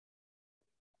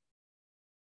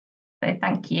So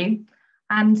thank you.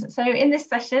 And so in this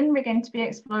session, we're going to be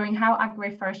exploring how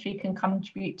agroforestry can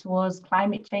contribute towards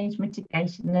climate change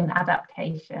mitigation and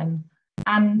adaptation.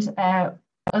 And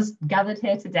us gathered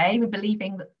here today, we're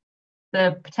believing that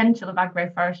the potential of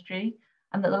agroforestry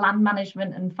and that the land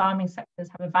management and farming sectors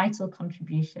have a vital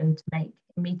contribution to make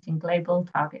in meeting global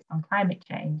targets on climate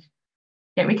change.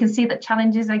 Yet we can see that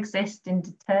challenges exist in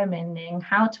determining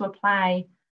how to apply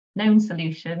known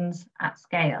solutions at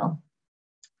scale.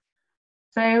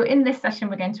 So in this session,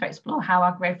 we're going to explore how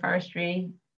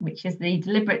agroforestry, which is the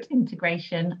deliberate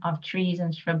integration of trees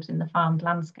and shrubs in the farmed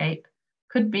landscape,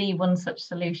 could be one such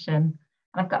solution.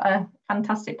 And I've got a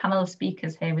fantastic panel of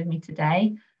speakers here with me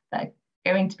today that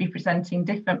are going to be presenting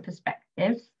different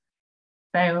perspectives.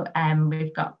 So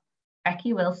we've got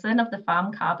Becky Wilson of the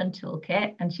Farm Carbon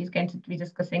Toolkit, and she's going to be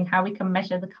discussing how we can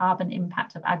measure the carbon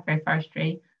impact of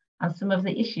agroforestry and some of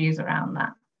the issues around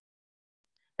that.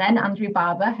 Then Andrew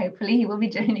Barber, hopefully he will be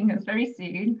joining us very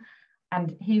soon,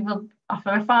 and he will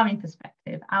offer a farming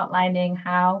perspective, outlining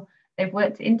how they've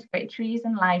worked to integrate trees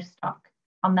and livestock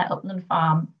on their upland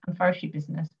farm and forestry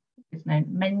business, which is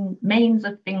known Mains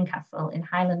of Fincastle in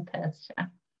Highland Perthshire.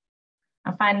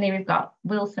 And finally, we've got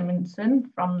Will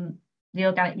Simonson from the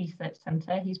Organic Research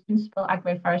Centre. He's Principal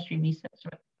Agroforestry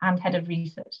Researcher and Head of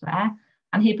Research there,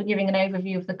 and he'll be giving an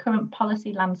overview of the current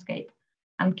policy landscape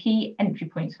and key entry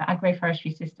points for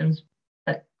agroforestry systems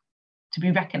that to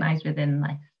be recognised within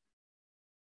this.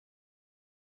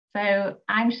 So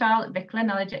I'm Charlotte Vickler,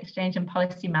 Knowledge Exchange and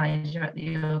Policy Manager at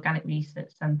the Organic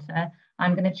Research Centre.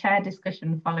 I'm going to chair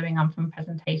discussion following on from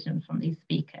presentations from these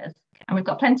speakers. And we've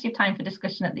got plenty of time for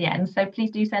discussion at the end, so please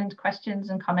do send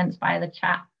questions and comments via the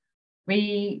chat.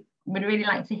 We would really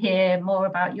like to hear more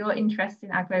about your interest in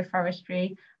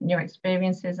agroforestry and your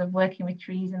experiences of working with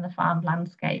trees in the farmed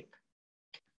landscape.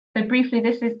 So briefly,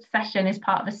 this session is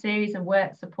part of a series of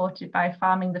work supported by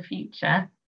Farming the Future,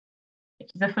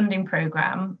 which is a funding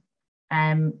programme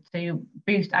to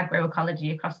boost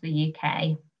agroecology across the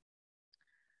UK.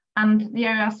 And the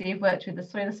ORC have worked with the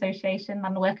Soil Association,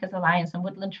 Land Workers Alliance and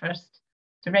Woodland Trust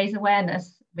to raise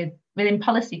awareness within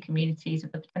policy communities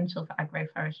of the potential for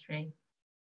agroforestry.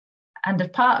 And as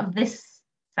part of this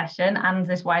session and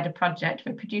this wider project,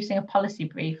 we're producing a policy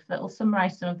brief that will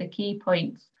summarise some of the key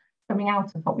points coming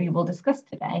out of what we will discuss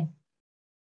today.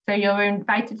 So you're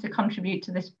invited to contribute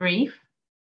to this brief.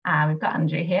 We've got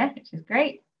Andrew here, which is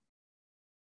great.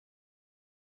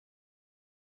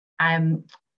 And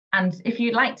if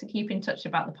you'd like to keep in touch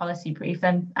about the policy brief,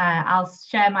 then I'll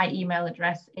share my email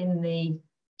address in the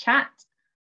chat,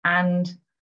 and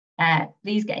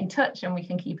please get in touch and we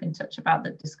can keep in touch about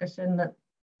the discussion,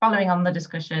 following on the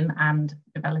discussion and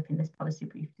developing this policy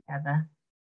brief together.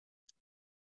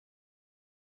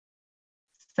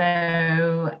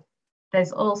 So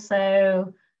there's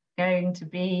also going to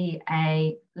be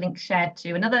a link shared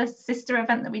to another sister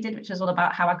event that we did, which was all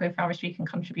about how agroforestry can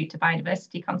contribute to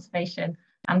biodiversity conservation.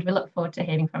 And we look forward to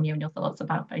hearing from you and your thoughts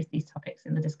about both these topics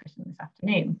in the discussion this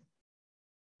afternoon.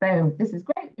 So this is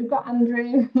great. We've got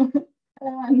Andrew.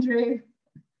 Hello, Andrew.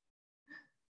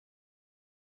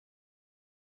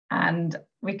 And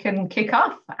we can kick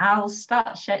off. I'll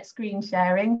start screen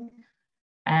sharing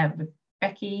with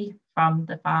Becky from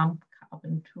the Farm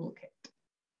Carbon Toolkit.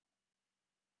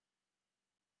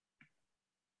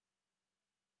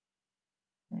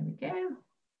 There we go.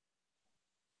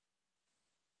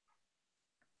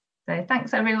 So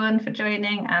thanks everyone for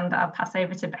joining, and I'll pass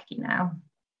over to Becky now.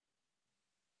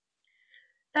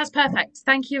 That's perfect.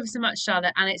 Thank you so much,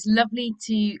 Charlotte. And it's lovely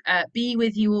to be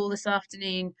with you all this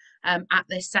afternoon at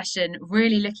this session,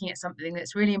 really looking at something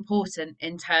that's really important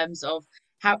in terms of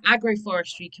how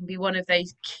agroforestry can be one of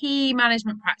those key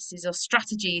management practices or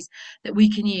strategies that we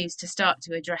can use to start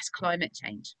to address climate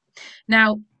change.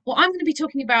 Now, what I'm going to be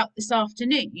talking about this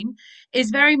afternoon is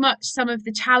very much some of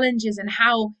the challenges and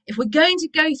how, if we're going to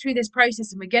go through this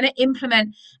process and we're going to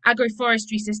implement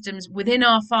agroforestry systems within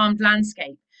our farmed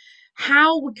landscape,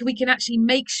 how we can actually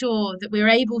make sure that we're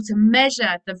able to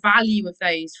measure the value of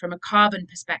those from a carbon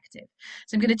perspective.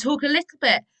 So I'm going to talk a little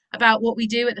bit about what we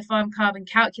do at the Farm Carbon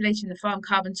Calculator and the Farm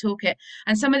Carbon Toolkit,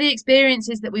 and some of the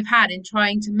experiences that we've had in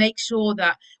trying to make sure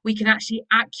that we can actually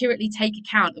accurately take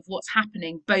account of what's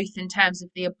happening, both in terms of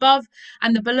the above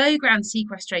and the below ground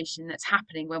sequestration that's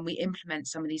happening when we implement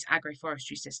some of these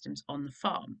agroforestry systems on the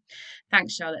farm.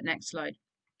 Thanks, Charlotte. Next slide.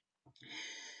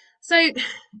 So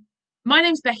my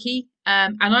name's Becky,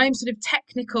 and I'm sort of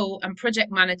technical and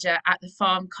project manager at the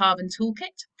Farm Carbon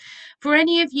Toolkit. For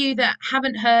any of you that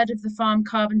haven't heard of the Farm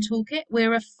Carbon Toolkit,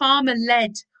 we're a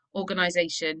farmer-led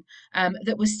organisation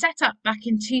that was set up back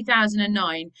in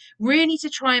 2009, really to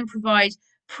try and provide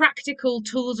practical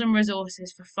tools and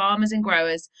resources for farmers and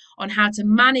growers on how to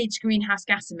manage greenhouse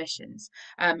gas emissions,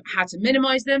 how to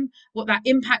minimise them, what that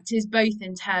impact is both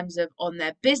in terms of on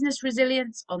their business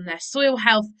resilience, on their soil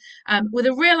health, with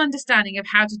a real understanding of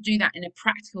how to do that in a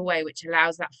practical way which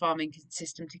allows that farming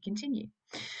system to continue.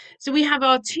 So we have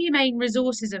our two main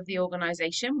resources of the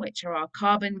organisation, which are our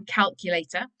carbon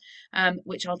calculator,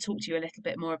 which I'll talk to you a little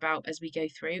bit more about as we go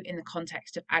through in the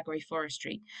context of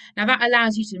agroforestry. Now that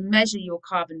allows you to measure your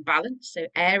carbon balance, so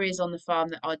areas on the farm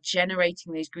that are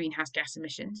generating those greenhouse gas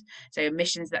emissions, so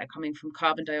emissions that are coming from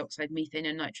carbon dioxide, methane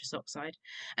and nitrous oxide,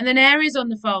 and then areas on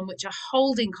the farm which are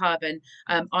holding carbon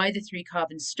either through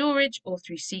carbon storage or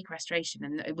through sequestration.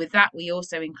 And with that we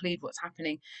also include what's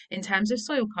happening in terms of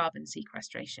soil carbon sequestration.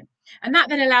 And that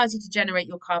then allows you to generate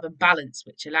your carbon balance,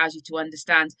 which allows you to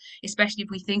understand, especially if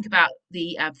we think about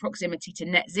the proximity to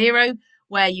net zero,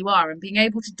 where you are, and being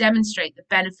able to demonstrate the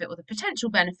benefit or the potential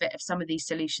benefit of some of these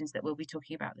solutions that we'll be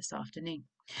talking about this afternoon.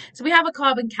 So we have a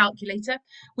carbon calculator.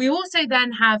 We also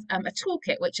then have a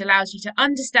toolkit which allows you to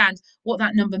understand what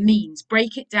that number means,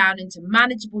 break it down into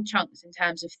manageable chunks in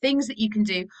terms of things that you can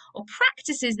do or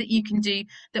practices that you can do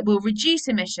that will reduce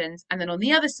emissions, and then on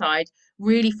the other side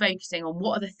really focusing on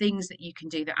what are the things that you can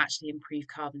do that actually improve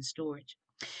carbon storage.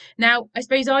 Now, I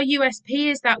suppose our USP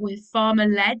is that we're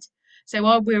farmer-led.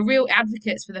 So we're real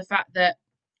advocates for the fact that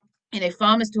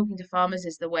farmers talking to farmers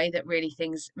is the way that really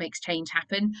things makes change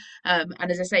happen.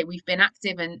 And as I say, we've been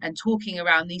active and talking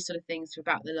around these sort of things for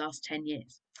about the last 10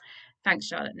 years. Thanks,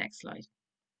 Charlotte. Next slide.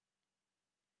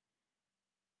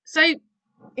 So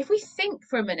if we think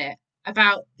for a minute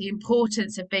about the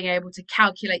importance of being able to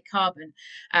calculate carbon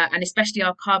and especially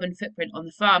our carbon footprint on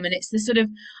the farm, and it's the sort of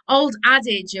old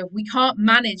adage of we can't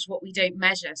manage what we don't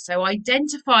measure. So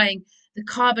identifying the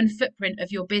carbon footprint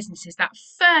of your business is that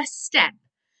first step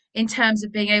in terms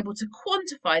of being able to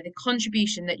quantify the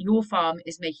contribution that your farm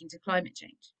is making to climate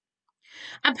change.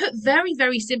 And put very,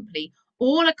 very simply,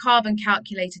 all a carbon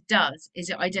calculator does is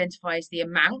it identifies the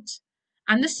amount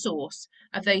and the source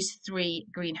of those three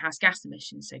greenhouse gas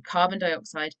emissions, so carbon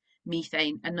dioxide,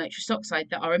 methane and nitrous oxide,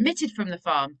 that are emitted from the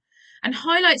farm, and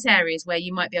highlights areas where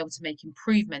you might be able to make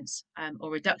improvements or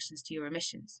reductions to your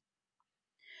emissions.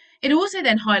 It also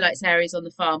then highlights areas on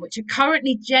the farm which are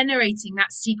currently generating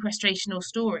that sequestration or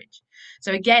storage.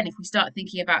 So again, if we start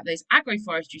thinking about those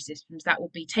agroforestry systems, that will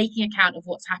be taking account of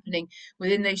what's happening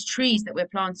within those trees that we're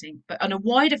planting, but on a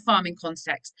wider farming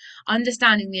context,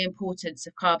 understanding the importance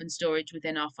of carbon storage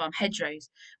within our farm hedgerows,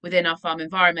 within our farm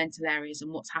environmental areas,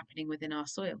 and what's happening within our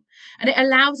soil. And it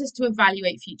allows us to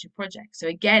evaluate future projects. So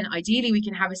again, ideally we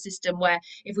can have a system where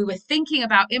if we were thinking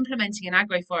about implementing an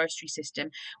agroforestry system,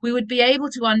 we would be able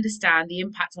to understand the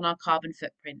impact on our carbon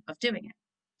footprint of doing it.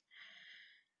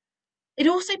 It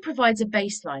also provides a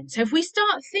baseline. So if we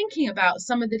start thinking about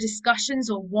some of the discussions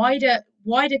or wider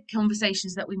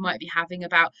conversations that we might be having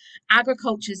about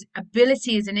agriculture's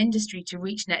ability as an industry to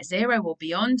reach net zero or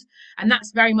beyond, and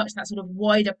that's very much that sort of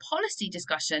wider policy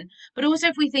discussion, but also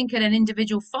if we think at an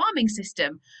individual farming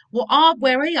system,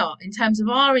 where we are in terms of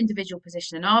our individual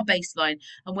position and our baseline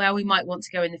and where we might want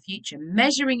to go in the future,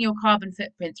 measuring your carbon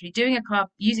footprint through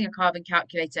using a carbon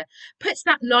calculator puts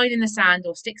that line in the sand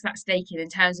or sticks that stake in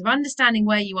terms of understanding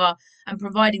where you are and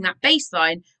providing that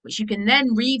baseline, which you can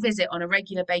then revisit on a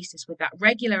regular basis with that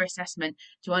regular assessment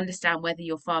to understand whether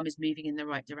your farm is moving in the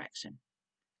right direction.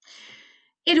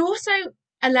 It also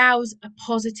allows a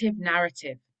positive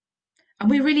narrative, and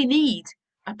we really need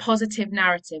a positive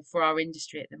narrative for our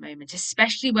industry at the moment,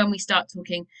 especially when we start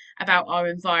talking about our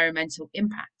environmental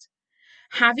impact.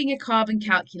 Having a carbon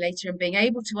calculator and being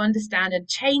able to understand and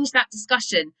change that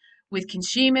discussion with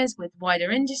consumers, with wider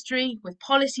industry, with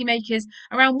policymakers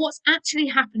around what's actually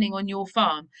happening on your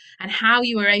farm and how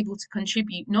you are able to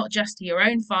contribute not just to your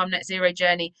own farm net zero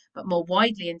journey, but more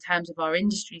widely in terms of our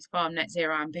industry's farm net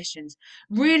zero ambitions,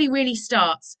 really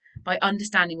starts by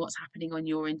understanding what's happening on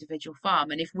your individual farm.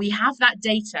 And if we have that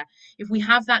data, if we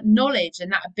have that knowledge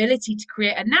and that ability to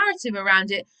create a narrative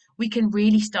around it, we can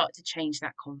really start to change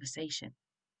that conversation.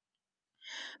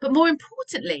 But more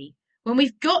importantly, when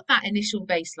we've got that initial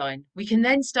baseline, we can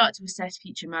then start to assess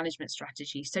future management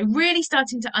strategies. So really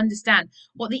starting to understand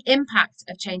what the impact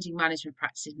of changing management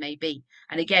practices may be.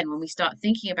 And again, when we start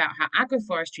thinking about how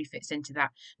agroforestry fits into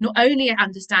that, not only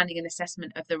understanding an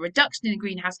assessment of the reduction in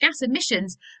greenhouse gas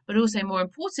emissions, but also more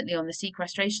importantly on the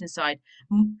sequestration side,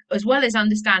 as well as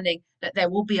understanding that there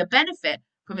will be a benefit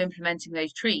from implementing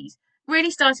those trees,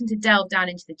 really starting to delve down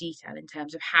into the detail in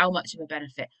terms of how much of a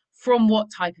benefit from what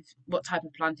type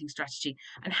of planting strategy,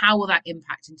 and how will that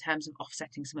impact in terms of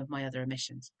offsetting some of my other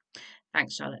emissions.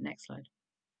 Thanks, Charlotte. Next slide.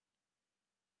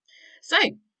 So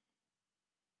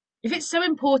if it's so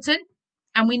important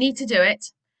and we need to do it,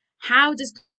 how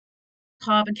does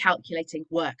carbon calculating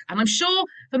work? And I'm sure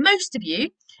for most of you,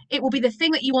 it will be the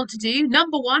thing that you want to do,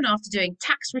 number one, after doing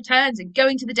tax returns and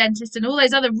going to the dentist and all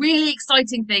those other really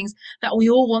exciting things that we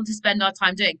all want to spend our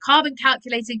time doing. Carbon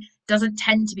calculating doesn't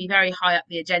tend to be very high up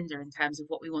the agenda in terms of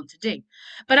what we want to do.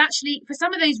 But actually, for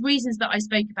some of those reasons that I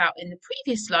spoke about in the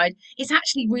previous slide, it's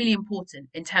actually really important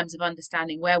in terms of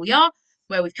understanding where we are,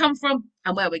 where we've come from,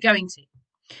 and where we're going to.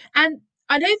 And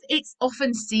I know it's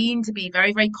often seen to be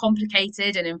very, very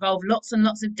complicated and involve lots and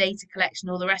lots of data collection,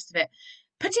 all the rest of it.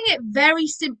 Putting it very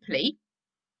simply,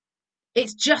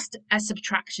 it's just a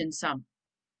subtraction sum.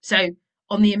 So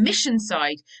on the emission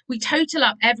side, we total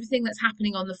up everything that's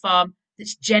happening on the farm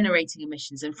that's generating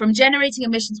emissions. And from generating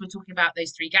emissions, we're talking about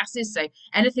those three gases. So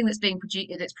anything that's being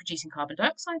produced, that's producing carbon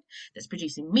dioxide, that's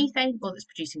producing methane, or that's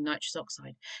producing nitrous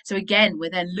oxide. So again, we're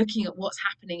then looking at what's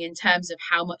happening in terms of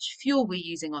how much fuel we're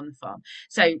using on the farm.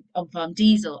 So on-farm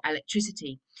diesel,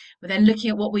 electricity. We're then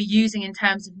looking at what we're using in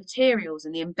terms of materials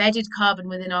and the embedded carbon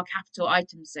within our capital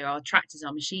items, so our tractors,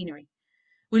 our machinery.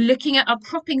 We're looking at our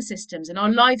cropping systems and our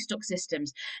livestock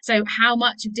systems. So how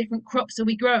much of different crops are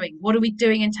we growing? What are we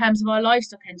doing in terms of our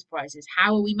livestock enterprises?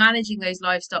 How are we managing those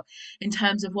livestock in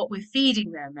terms of what we're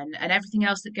feeding them and everything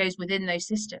else that goes within those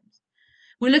systems?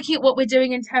 We're looking at what we're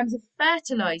doing in terms of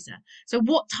fertilizer. So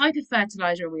what type of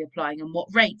fertilizer are we applying and what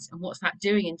rates, and what's that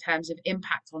doing in terms of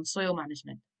impact on soil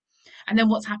management? And then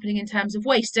what's happening in terms of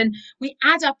waste. And we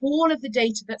add up all of the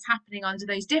data that's happening under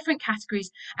those different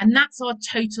categories, and that's our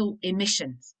total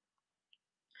emissions.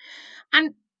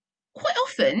 And quite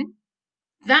often,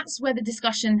 that's where the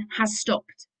discussion has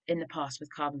stopped in the past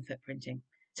with carbon footprinting.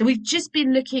 So we've just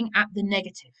been looking at the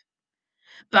negative.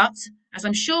 But as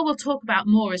I'm sure we'll talk about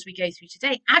more as we go through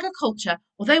today, agriculture,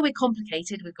 although we're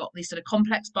complicated, we've got these sort of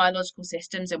complex biological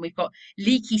systems and we've got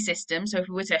leaky systems. So if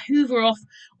we were to hoover off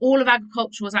all of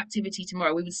agricultural's activity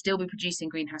tomorrow, we would still be producing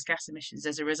greenhouse gas emissions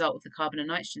as a result of the carbon and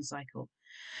nitrogen cycle.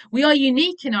 We are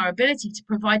unique in our ability to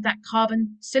provide that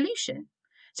carbon solution.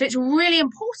 So it's really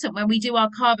important when we do our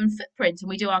carbon footprint and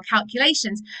we do our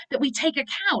calculations that we take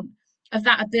account of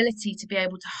that ability to be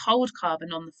able to hold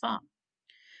carbon on the farm.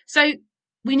 So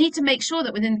we need to make sure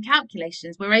that within the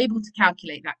calculations, we're able to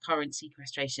calculate that current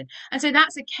sequestration. And so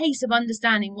that's a case of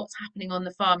understanding what's happening on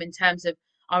the farm in terms of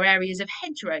our areas of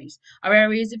hedgerows, our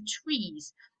areas of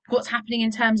trees, what's happening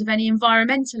in terms of any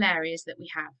environmental areas that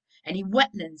we have, any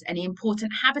wetlands, any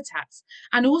important habitats,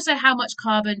 and also how much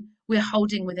carbon we're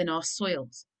holding within our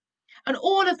soils. And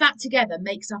all of that together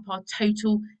makes up our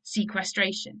total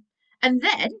sequestration. And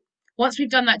then once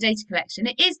we've done that data collection,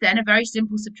 it is then a very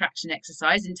simple subtraction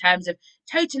exercise in terms of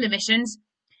total emissions,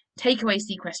 take away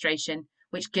sequestration,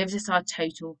 which gives us our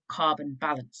total carbon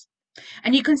balance.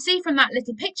 And you can see from that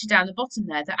little picture down the bottom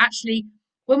there that actually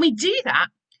when we do that,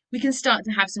 we can start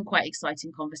to have some quite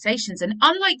exciting conversations. And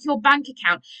unlike your bank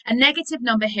account, a negative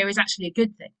number here is actually a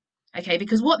good thing. Okay,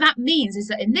 because what that means is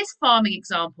that in this farming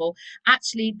example,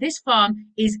 actually this farm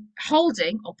is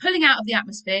holding or pulling out of the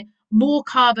atmosphere more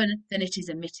carbon than it is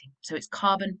emitting. So it's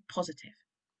carbon positive.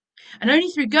 And only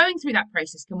through going through that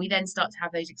process can we then start to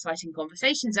have those exciting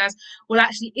conversations as, well,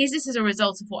 actually, is this as a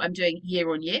result of what I'm doing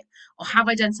year on year, or have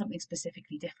I done something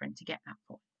specifically different to get that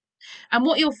point? And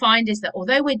what you'll find is that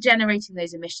although we're generating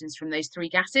those emissions from those three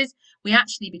gases, we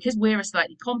actually, because we're a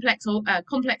slightly complex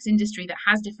industry that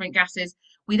has different gases,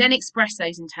 we then express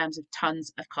those in terms of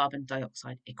tons of carbon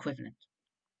dioxide equivalent.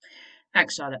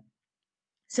 Thanks, Charlotte.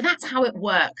 So that's how it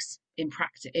works in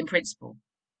principle.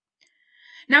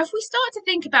 Now, if we start to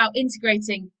think about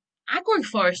integrating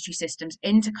agroforestry systems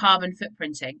into carbon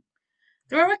footprinting,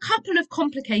 there are a couple of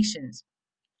complications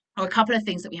or a couple of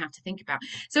things that we have to think about.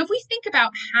 So if we think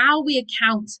about how we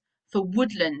account for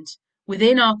woodland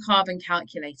within our carbon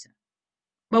calculator,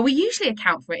 well, we usually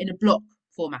account for it in a block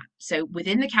format. So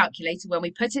within the calculator, when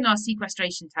we put in our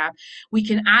sequestration tab, we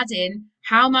can add in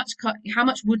how much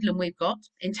woodland we've got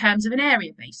in terms of an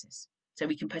area basis. So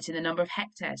we can put in the number of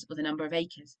hectares or the number of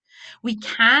acres. We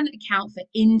can account for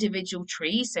individual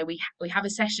trees. So we have a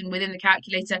session within the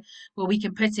calculator where we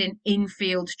can put in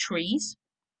in-field trees.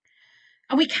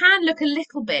 And we can look a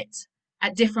little bit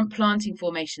at different planting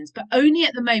formations, but only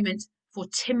at the moment for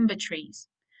timber trees.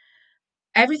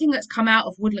 Everything that's come out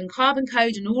of Woodland Carbon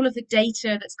Code and all of the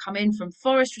data that's come in from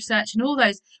forest research and all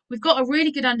those, we've got a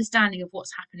really good understanding of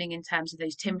what's happening in terms of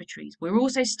those timber trees. We're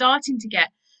also starting to get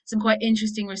some quite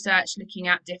interesting research looking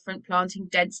at different planting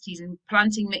densities and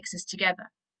planting mixes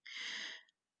together.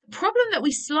 problem that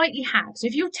we slightly have, so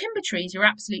if you're timber trees, you're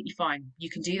absolutely fine. You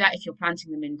can do that if you're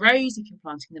planting them in rows, if you're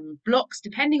planting them in blocks,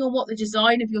 depending on what the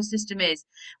design of your system is,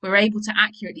 we're able to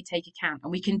accurately take account.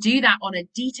 And we can do that on a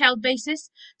detailed basis,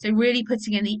 so really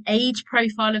putting in the age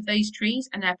profile of those trees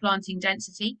and their planting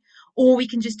density, or we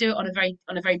can just do it on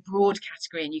a very broad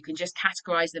category, and you can just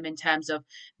categorize them in terms of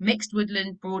mixed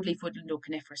woodland, broadleaf woodland, or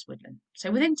coniferous woodland.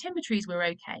 So within timber trees, we're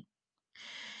okay.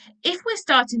 If we're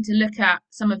starting to look at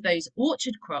some of those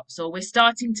orchard crops, or we're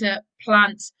starting to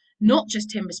plant not just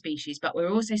timber species, but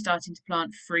we're also starting to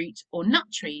plant fruit or nut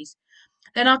trees,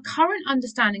 then our current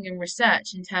understanding and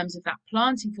research in terms of that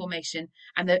planting formation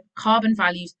and the carbon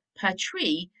values per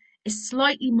tree is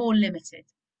slightly more limited.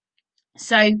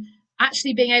 So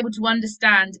actually being able to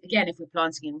understand, again, if we're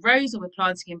planting in rows or we're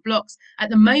planting in blocks, at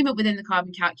the moment within the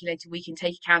carbon calculator, we can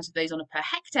take account of those on a per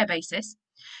hectare basis.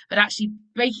 But actually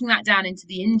breaking that down into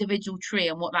the individual tree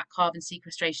and what that carbon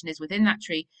sequestration is within that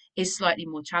tree is slightly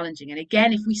more challenging. And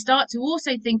again, if we start to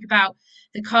also think about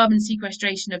the carbon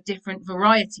sequestration of different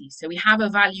varieties, so we have a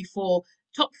value for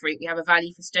top fruit, we have a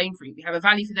value for stone fruit, we have a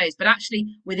value for those, but actually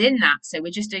within that, so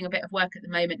we're just doing a bit of work at the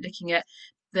moment looking at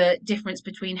the difference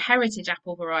between heritage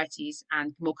apple varieties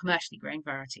and more commercially grown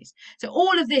varieties. So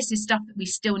all of this is stuff that we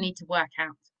still need to work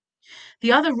out.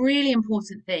 The other really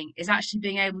important thing is actually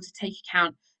being able to take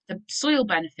account the soil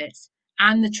benefits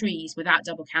and the trees without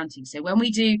double counting. So when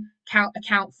we do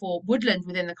account for woodland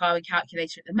within the carbon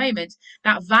calculator at the moment,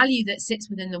 that value that sits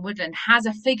within the woodland has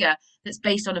a figure that's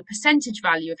based on a percentage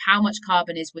value of how much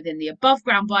carbon is within the above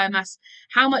ground biomass,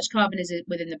 how much carbon is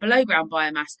within the below ground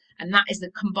biomass, and that is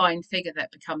the combined figure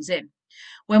that becomes in.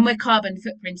 When we're carbon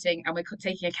footprinting and we're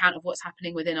taking account of what's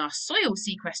happening within our soil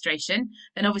sequestration,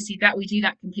 then obviously that we do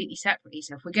that completely separately.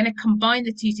 So if we're going to combine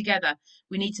the two together,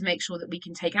 we need to make sure that we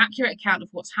can take accurate account of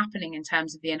what's happening in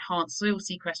terms of the enhanced soil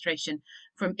sequestration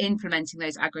from implementing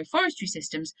those agroforestry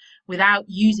systems without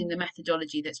using the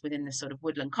methodology that's within the sort of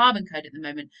woodland carbon code at the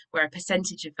moment, where a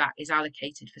percentage of that is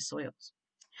allocated for soils.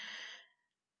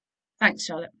 Thanks,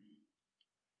 Charlotte.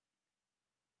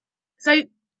 So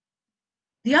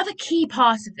the other key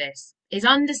part of this is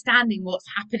understanding what's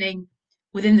happening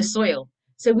within the soil.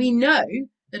 So we know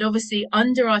that obviously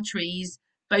under our trees,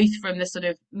 both from the sort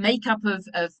of makeup of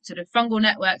sort of fungal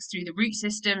networks through the root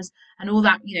systems and all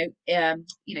that,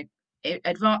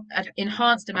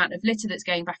 enhanced amount of litter that's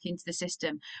going back into the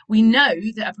system, we know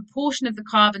that a proportion of the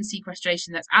carbon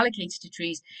sequestration that's allocated to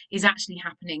trees is actually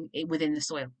happening within the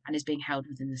soil and is being held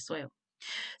within the soil.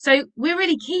 So we're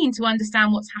really keen to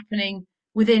understand what's happening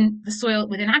within the soil,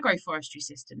 within agroforestry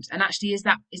systems, and actually is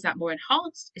that more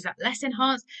enhanced, is that less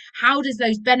enhanced? How does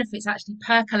those benefits actually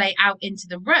percolate out into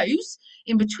the rows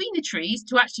in between the trees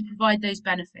to actually provide those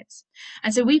benefits?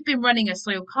 And so we've been running a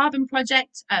soil carbon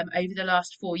project over the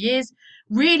last 4 years,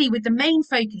 really with the main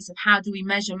focus of how do we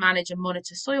measure, manage and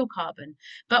monitor soil carbon.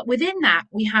 But within that,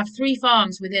 we have 3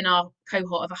 farms within our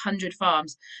cohort of 100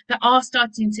 farms that are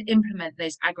starting to implement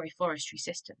those agroforestry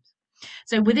systems.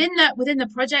 So within the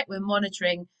project, we're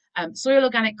monitoring soil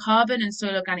organic carbon and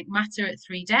soil organic matter at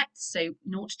 3 depths, so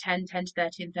 0 to 10, 10 to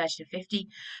 30, and 30 to 50.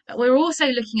 But we're also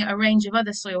looking at a range of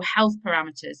other soil health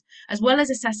parameters, as well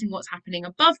as assessing what's happening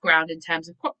above ground in terms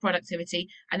of crop productivity,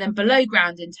 and then below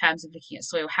ground in terms of looking at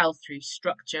soil health through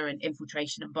structure and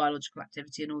infiltration and biological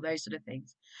activity and all those sort of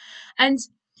things. And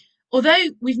although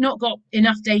we've not got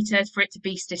enough data for it to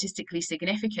be statistically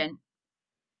significant,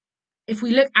 if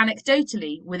we look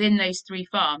anecdotally within those 3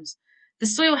 farms, the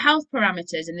soil health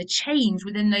parameters and the change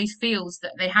within those fields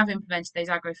that they have implemented those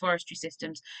agroforestry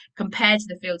systems compared to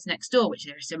the fields next door, which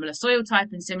are a similar soil type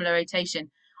and similar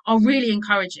rotation, are really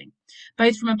encouraging,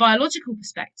 both from a biological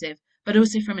perspective, but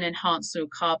also from an enhanced soil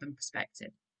carbon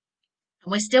perspective.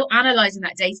 And we're still analysing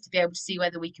that data to be able to see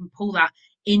whether we can pull that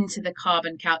into the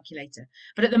carbon calculator.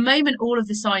 But at the moment, all of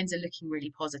the signs are looking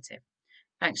really positive.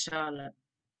 Thanks, Charlotte.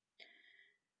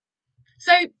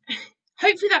 So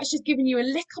hopefully that's just given you a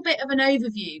little bit of an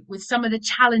overview with some of the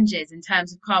challenges in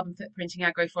terms of carbon footprinting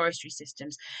agroforestry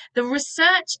systems. The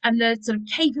research and the sort of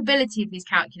capability of these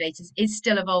calculators is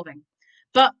still evolving.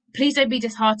 But please don't be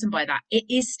disheartened by that. It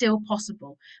is still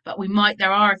possible, but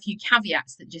there are a few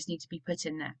caveats that just need to be put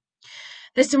in there.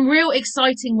 There's some real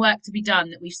exciting work to be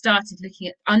done that we've started looking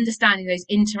at understanding those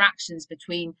interactions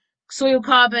between soil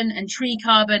carbon and tree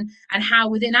carbon, and how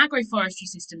within agroforestry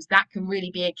systems that can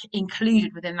really be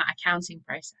included within that accounting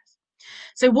process.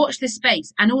 So watch this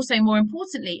space. And also, more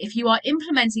importantly, if you are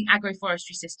implementing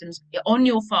agroforestry systems on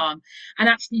your farm and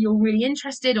actually you're really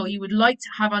interested, or you would like to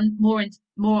have more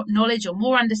more knowledge or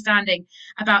more understanding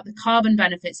about the carbon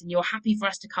benefits, and you're happy for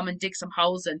us to come and dig some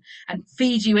holes and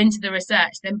feed you into the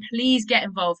research, then please get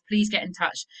involved, please get in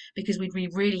touch, because we'd be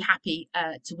really happy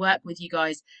to work with you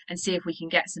guys and see if we can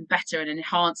get some better and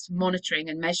enhanced monitoring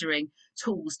and measuring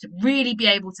tools to really be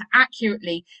able to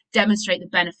accurately demonstrate the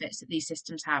benefits that these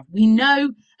systems have. We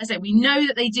know, as I say, we know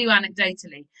that they do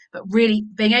anecdotally, but really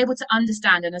being able to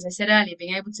understand, and as I said earlier,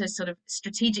 being able to sort of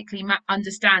strategically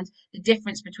understand the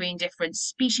difference between different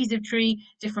species of tree,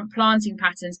 different planting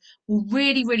patterns, will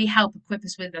really, really help equip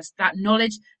us with that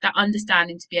knowledge, that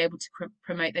understanding to be able to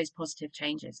promote those positive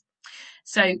changes.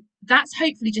 So that's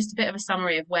hopefully just a bit of a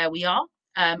summary of where we are.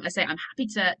 I say I'm happy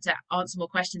to answer more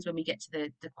questions when we get to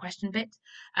the question bit,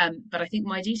 but I think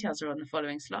my details are on the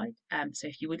following slide. So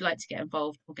if you would like to get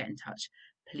involved or get in touch,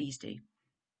 please do.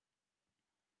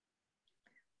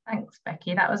 Thanks,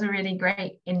 Becky. That was a really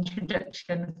great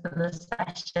introduction for the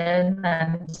session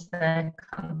and to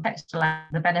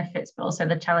contextualize the benefits, but also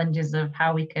the challenges of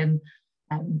how we can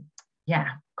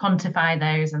quantify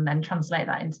those and then translate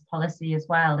that into policy as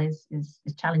well is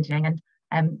challenging.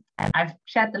 And I've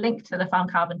shared the link to the Farm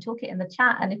Carbon Toolkit in the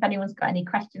chat, and if anyone's got any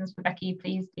questions for Becky,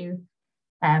 please do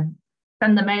send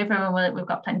them over, and we've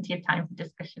got plenty of time for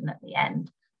discussion at the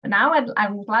end. But now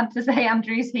I'm glad to say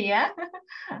Andrew's here,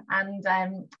 and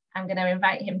I'm going to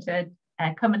invite him to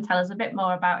come and tell us a bit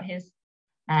more about his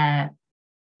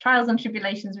trials and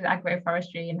tribulations with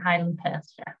agroforestry in Highland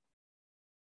Perthshire.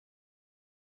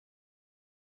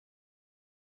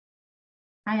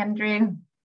 Hi, Andrew.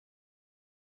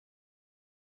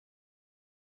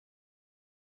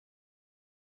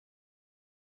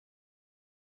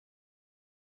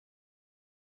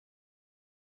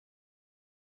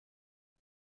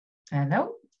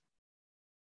 Hello.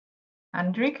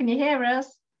 Andrew, can you hear us?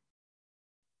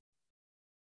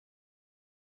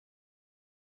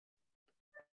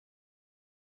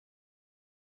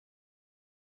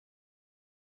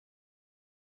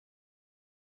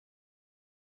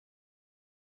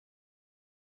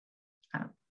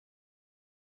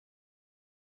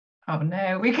 Oh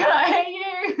no, we can't hear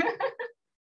you.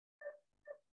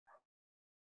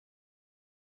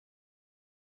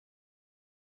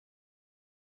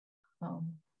 Oh.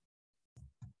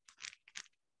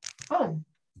 Oh.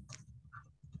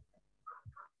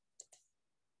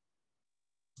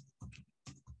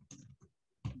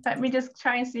 Let me just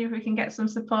try and see if we can get some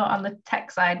support on the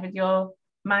tech side with your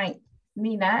mic.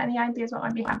 Nina, any ideas what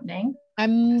might be happening?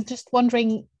 I'm just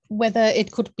wondering whether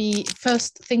it could be,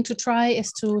 first thing to try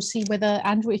is to see whether,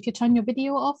 Andrew, if you turn your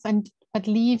video off but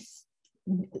leave,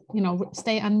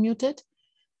 stay unmuted,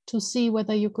 to see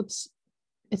whether you could,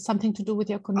 it's something to do with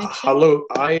your connection. Hello,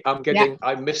 I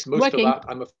missed most of that.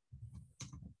 I'm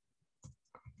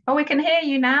Oh, we can hear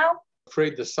you now.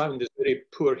 afraid the sound is very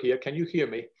poor here. Can you hear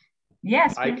me?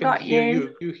 Yes, I can hear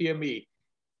you. You hear me?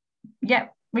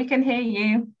 Yep, we can hear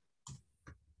you.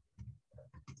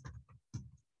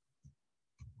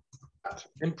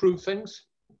 Improve things?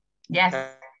 Yes.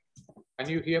 Can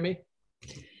you hear me?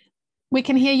 We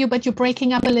can hear you, but you're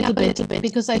breaking up a little bit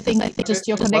because I think just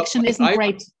your connection isn't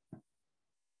great.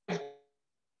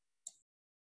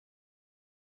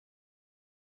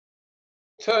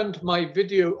 Turned my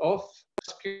video off.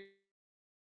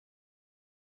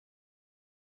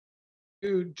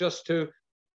 Just to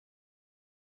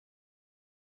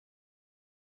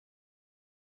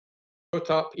put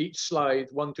up each slide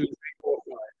 1, 2, 3, 4,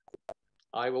 5.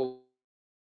 I will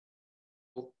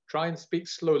try and speak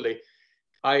slowly.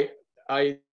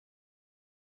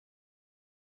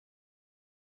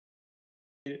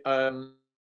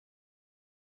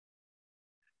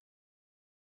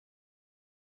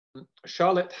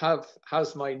 Charlotte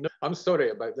has my note. I'm sorry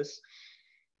about this.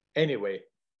 Anyway,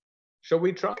 shall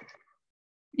we try?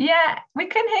 Yeah, we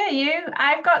can hear you.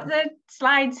 I've got the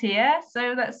slides here,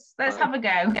 so let's have a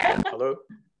go. Hello.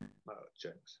 Oh,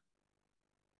 James.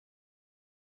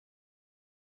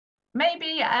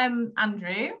 Maybe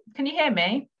Andrew, can you hear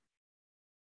me?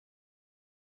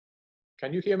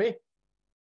 Can you hear me?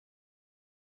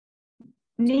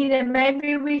 Nina,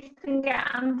 maybe we can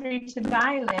get Andrew to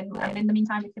dial in, and in the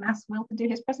meantime we can ask Will to do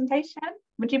his presentation.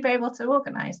 Would you be able to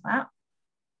organise that?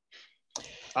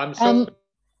 I'm sorry.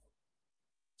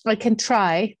 I can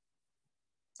try.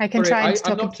 I'm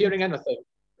not hearing anything.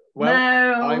 Well,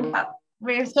 no,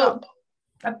 we've got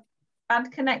a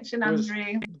bad connection,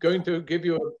 Andrew. Going to give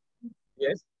you a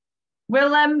yes. We'll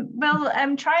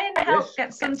try and help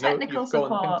get some technical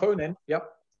support. Phone in.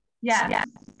 Yep. Yeah.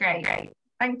 Great.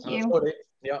 Thank you. Sorry.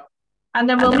 Yeah. And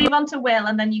then we'll move on to Will,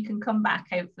 and then you can come back,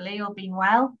 hopefully, all being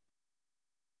well.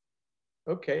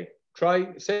 Okay.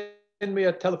 Send me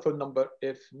a telephone number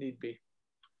if need be.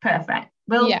 Perfect.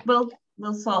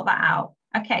 we'll sort that out.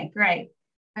 Okay, great.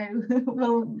 So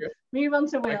we'll move on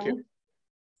to Will.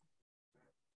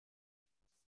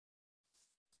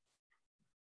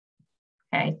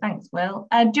 Okay, thanks, Will.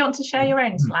 Do you want to share your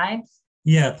own slides?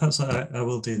 Yeah, perhaps I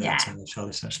will do that,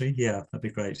 Charlotte, actually. Yeah, that'd be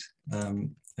great.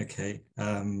 Okay,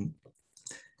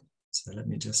 so let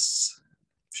me just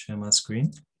share my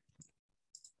screen.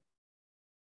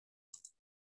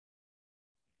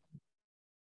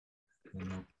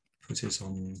 And I'll put it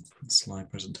on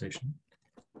slide presentation.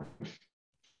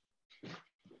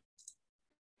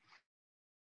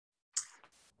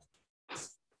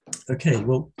 Okay,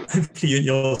 well, hopefully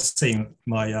you're seeing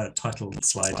my title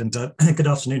slide. And good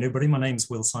afternoon, everybody. My name is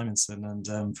Will Simonson, and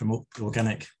I'm from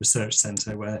Organic Research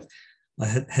Centre, where I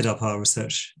head up our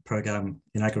research programme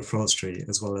in agroforestry,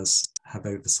 as well as have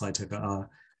oversight over our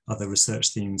other research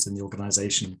themes in the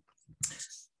organisation.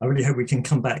 I really hope we can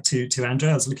come back to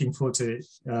Andrea. I was looking forward to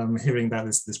hearing about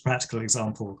this practical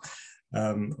example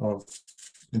of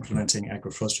implementing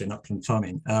agroforestry and upland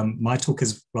farming. My talk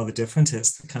is rather different.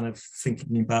 It's kind of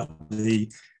thinking about the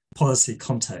policy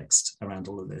context around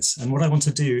all of this. And what I want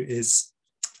to do is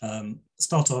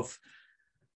start off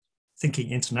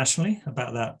thinking internationally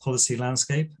about that policy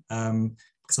landscape,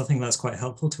 because I think that's quite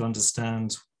helpful to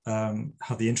understand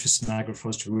how the interest in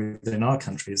agroforestry within our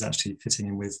country is actually fitting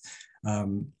in with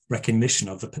recognition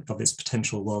of its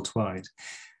potential worldwide.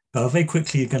 But I'm very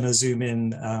quickly going to zoom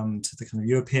in to the kind of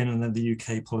European and then the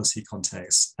UK policy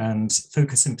context, and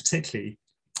focus in particularly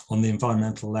on the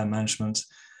environmental land management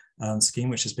scheme,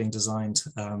 which is being designed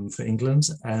for England,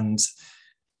 and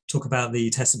talk about the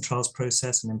test and trials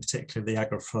process, and in particular the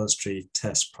agroforestry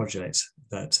test project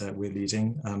that we're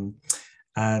leading.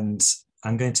 And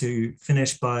I'm going to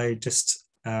finish by just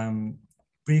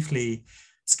briefly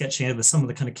sketching over some of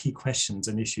the kind of key questions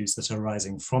and issues that are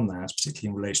arising from that, particularly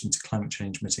in relation to climate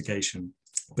change mitigation,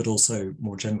 but also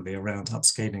more generally around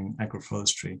upscaling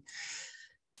agroforestry.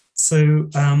 So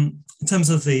in terms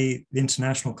of the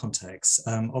international context,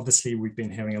 obviously we've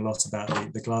been hearing a lot about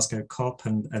the Glasgow COP,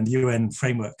 and the UN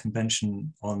Framework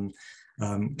Convention on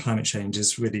Climate Change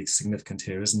is really significant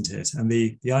here, isn't it? And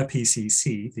the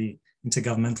IPCC, the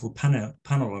Intergovernmental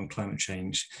Panel on Climate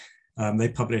Change, they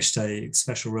published a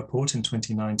special report in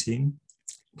 2019,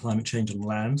 Climate Change on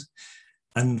Land.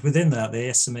 And within that, they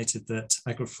estimated that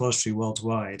agroforestry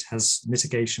worldwide has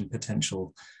mitigation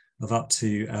potential of up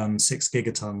to 6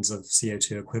 gigatons of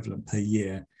CO2 equivalent per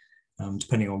year,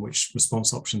 depending on which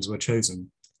response options were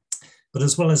chosen. But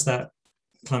as well as that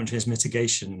climate change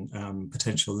mitigation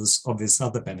potential, there's obvious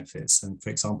other benefits, and for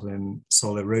example, in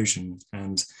soil erosion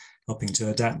and helping to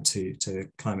adapt to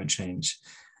climate change.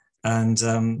 And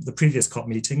the previous COP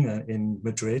meeting in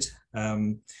Madrid,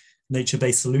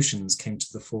 nature-based solutions came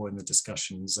to the fore in the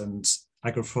discussions, and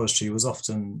agroforestry was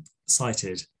often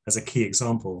cited as a key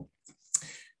example.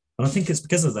 And I think it's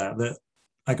because of that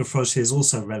agroforestry is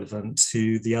also relevant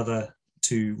to the other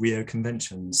two Rio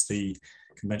conventions, the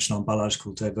Convention on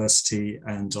Biological Diversity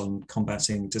and on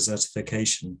combating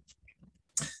desertification.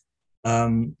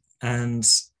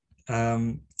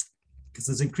 Because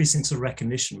there's increasing sort of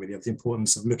recognition really of the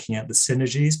importance of looking at the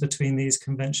synergies between these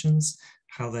conventions,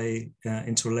 how they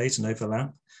interrelate and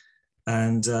overlap.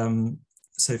 And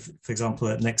so, for example,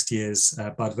 at next year's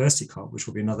Biodiversity COP, which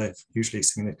will be another hugely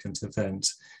significant event,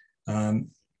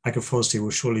 agroforestry will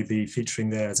surely be featuring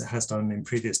there, as it has done in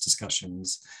previous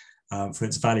discussions, for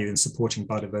its value in supporting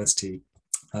biodiversity,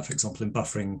 for example, in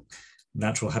buffering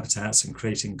natural habitats and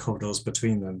creating corridors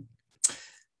between them.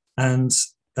 And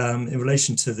in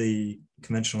relation to the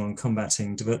Convention on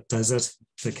Combating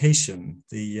Desertification,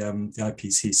 the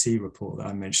IPCC report that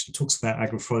I mentioned talks about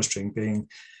agroforestry being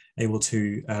able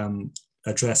to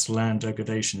address land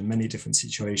degradation in many different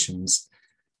situations.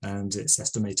 And it's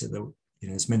estimated that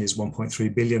as many as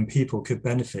 1.3 billion people could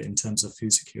benefit in terms of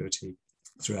food security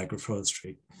through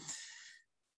agroforestry.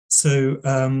 So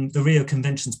the Rio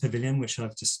Conventions Pavilion, which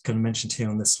I've just kind of mentioned here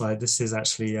on this slide, this is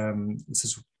actually,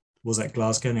 was at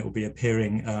Glasgow, and it will be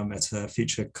appearing at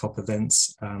future COP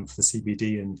events for the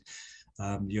CBD and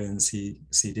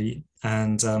UNCCD.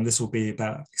 And this will be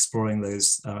about exploring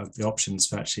those the options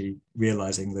for actually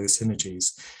realizing those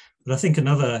synergies. But I think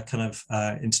another kind of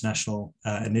international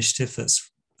initiative that's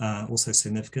also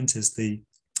significant is the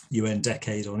UN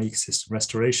Decade on Ecosystem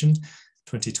Restoration,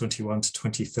 2021 to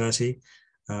 2030.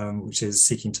 Which is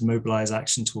seeking to mobilize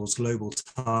action towards global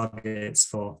targets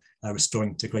for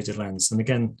restoring degraded lands. And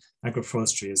again,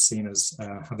 agroforestry is seen as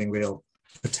having real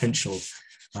potential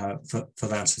for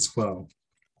that as well.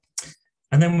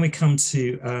 And then when we come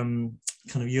to kind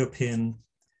of European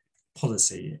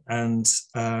policy, and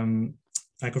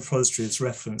agroforestry is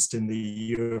referenced in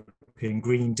the European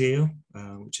Green Deal,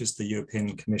 which is the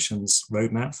European Commission's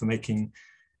roadmap for making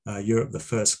Europe the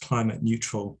first climate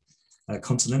neutral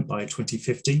continent by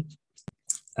 2050.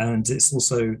 And it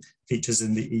also features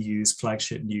in the EU's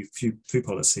flagship new food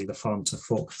policy, the Farm to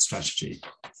Fork strategy.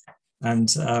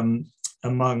 And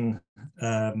among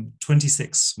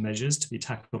 26 measures to be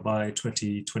tackled by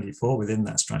 2024 within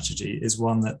that strategy is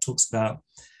one that talks about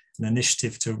an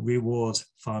initiative to reward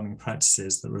farming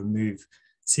practices that remove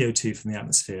CO2 from the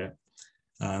atmosphere,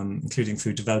 including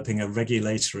through developing a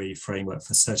regulatory framework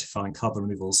for certifying carbon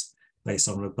removals based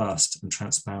on robust and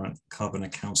transparent carbon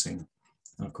accounting.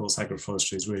 And of course,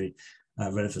 agroforestry is really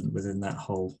relevant within that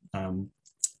whole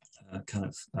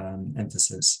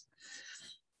emphasis.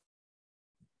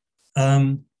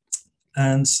 And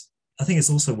I think it's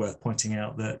also worth pointing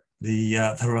out that the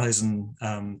Horizon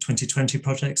 2020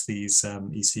 projects, these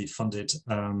EC-funded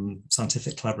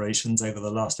scientific collaborations over the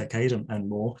last decade and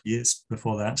more years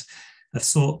before that, have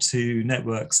sought to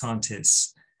network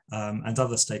scientists and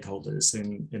other stakeholders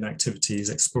in activities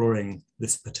exploring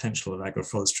this potential of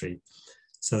agroforestry.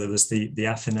 So there was the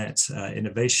AFINET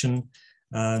Innovation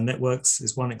Networks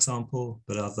is one example,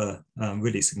 but other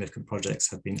really significant projects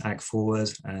have been Ag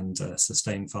Forward and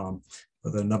Sustain Farm,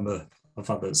 but there are a number of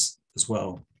others as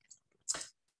well.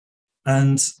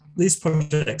 And these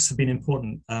projects have been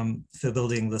important for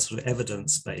building the sort of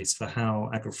evidence base for how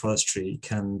agroforestry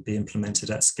can be implemented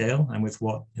at scale and with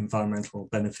what environmental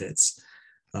benefits.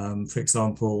 For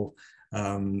example,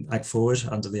 Ag Forward,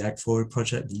 under the Ag Forward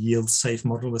project, the yield safe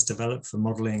model was developed for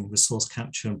modeling resource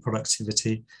capture and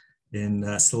productivity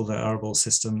in silver arable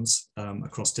systems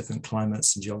across different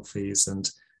climates and geographies and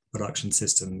production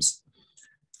systems.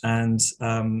 And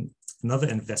another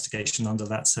investigation under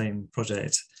that same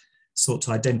project sought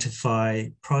to identify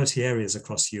priority areas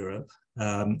across Europe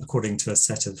according to a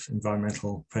set of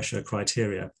environmental pressure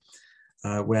criteria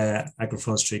where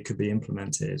agroforestry could be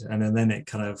implemented. And then it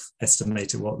kind of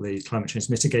estimated what the climate change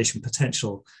mitigation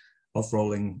potential of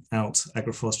rolling out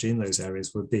agroforestry in those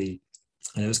areas would be.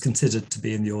 And it was considered to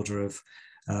be in the order of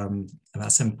about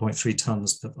 7.3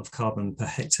 tons of carbon per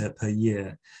hectare per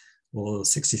year, or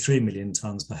 63 million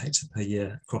tons per hectare per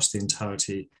year across the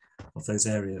entirety of those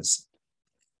areas.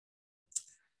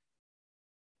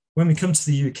 When we come to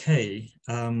the UK,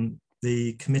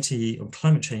 the Committee on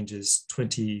Climate Change's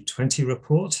 2020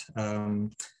 report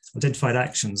identified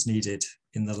actions needed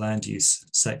in the land use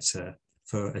sector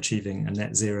for achieving a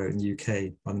net zero in the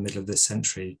UK by the middle of this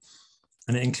century.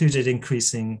 And it included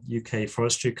increasing UK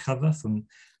forestry cover from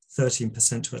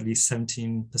 13% to at least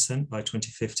 17% by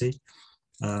 2050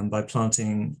 by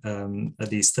planting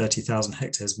at least 30,000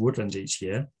 hectares woodland each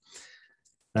year.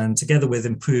 And together with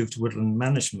improved woodland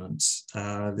management,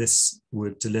 this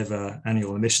would deliver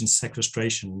annual emissions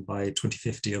sequestration by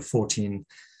 2050 of 14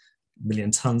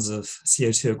 million tons of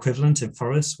CO2 equivalent in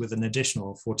forests, with an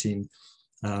additional 14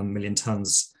 million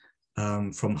tons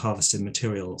from harvested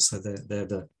materials. So they're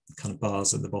the kind of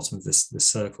bars at the bottom of this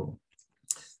circle.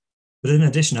 But in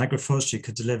addition, agroforestry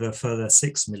could deliver a further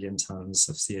 6 million tons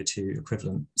of CO2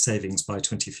 equivalent savings by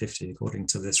 2050, according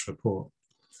to this report.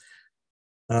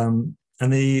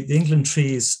 And the England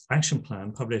Trees Action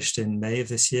Plan, published in May of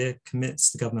this year, commits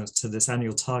the government to this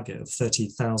annual target of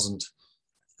 30,000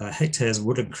 hectares of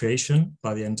woodland creation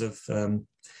by the end of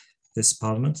this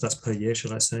Parliament. That's per year,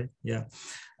 should I say? Yeah.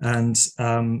 And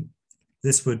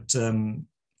this would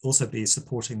also be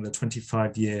supporting the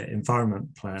 25-year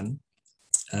environment plan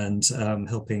and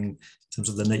helping in terms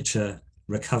of the nature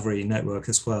recovery network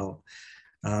as well.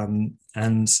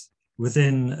 And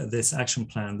within this action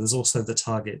plan, there's also the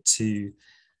target to,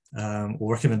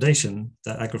 or recommendation,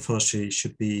 that agroforestry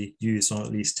should be used on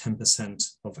at least 10%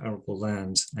 of arable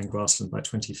land and grassland by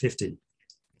 2050.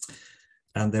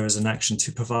 And there is an action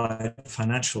to provide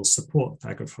financial support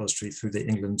for agroforestry through the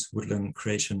England Woodland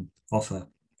Creation Offer.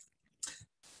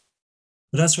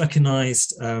 But as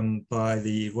recognised by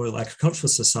the Royal Agricultural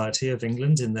Society of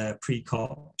England in their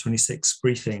pre-COP26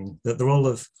 briefing, that the role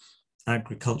of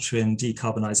agriculture in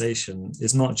decarbonisation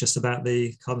is not just about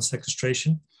the carbon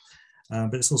sequestration,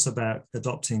 but it's also about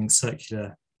adopting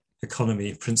circular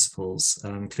economy principles,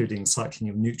 including cycling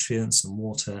of nutrients and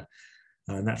water,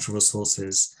 natural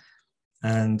resources.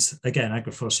 And again,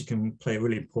 agroforestry can play a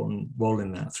really important role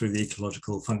in that through the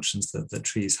ecological functions that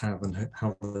trees have and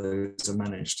how those are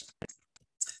managed.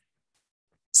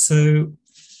 So,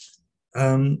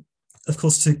 of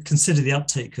course, to consider the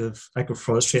uptake of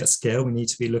agroforestry at scale, we need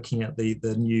to be looking at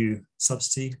the new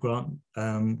subsidy grant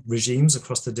regimes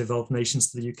across the developed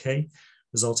nations of the UK,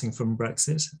 resulting from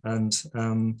Brexit. And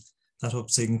that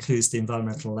obviously includes the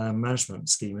Environmental Land Management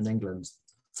Scheme in England.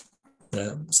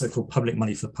 the so-called public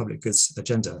money for public goods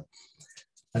agenda.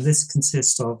 And this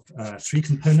consists of 3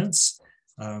 components,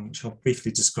 which I'll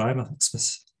briefly describe. I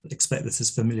expect this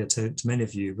is familiar to many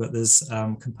of you, but there's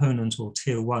component, or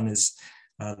tier 1, is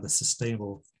the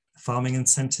sustainable farming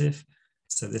incentive.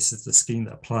 So this is the scheme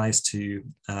that applies to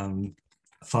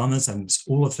farmers and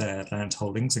all of their land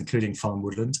holdings, including farm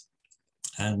woodland.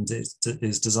 And it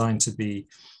is designed to be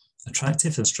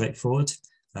attractive and straightforward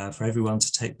for everyone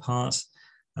to take part,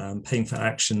 paying for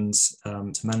actions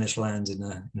to manage land in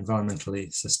an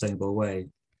environmentally sustainable way.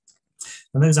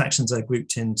 And those actions are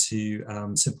grouped into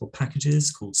simple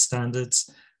packages called standards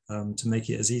to make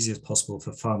it as easy as possible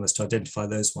for farmers to identify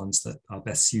those ones that are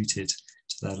best suited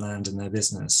to their land and their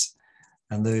business.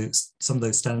 And some of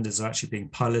those standards are actually being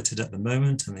piloted at the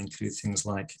moment, and include things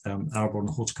like arable and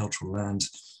horticultural land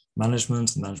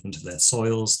management, the management of their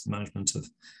soils, the management of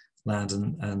land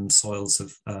and soils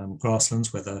of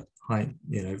grasslands, whether high,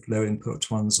 low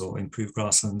input ones or improved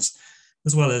grasslands,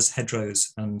 as well as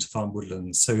hedgerows and farm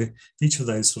woodlands. So each of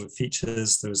those sort of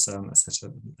features, there's a set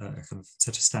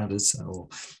of standards or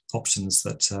options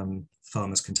that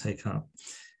farmers can take up.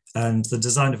 And the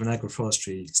design of an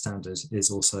agroforestry standard is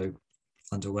also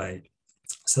underway.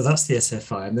 So that's the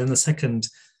SFI. And then the second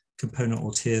component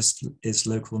or tier is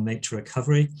local nature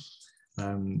recovery,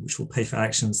 which will pay for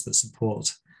actions that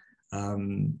support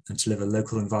and deliver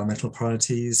local environmental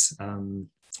priorities,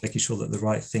 making sure that the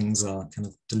right things are kind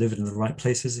of delivered in the right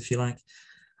places, if you like.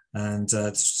 And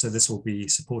so this will be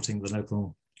supporting the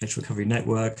local nature recovery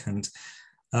network, and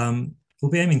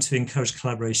we'll be aiming to encourage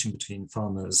collaboration between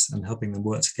farmers and helping them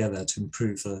work together to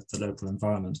improve the local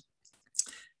environment.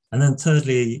 And then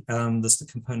thirdly, there's the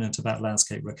component about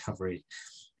landscape recovery.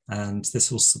 And this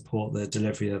will support the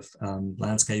delivery of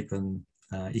landscape and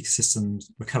ecosystem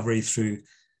recovery through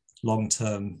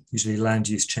long-term, usually land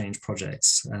use change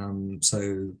projects.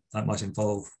 So that might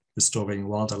involve restoring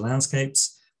wilder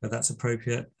landscapes where that's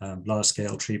appropriate,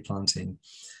 large-scale tree planting.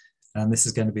 And this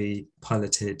is going to be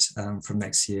piloted from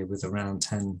next year with around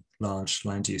 10 large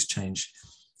land use change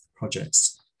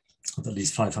projects of at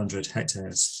least 500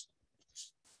 hectares.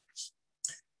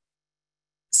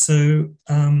 So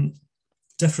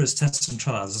DEFRA's tests and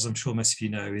trials, as I'm sure most of you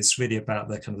know, is really about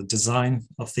the kind of the design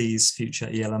of these future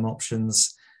ELM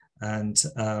options. And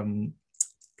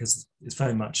because it's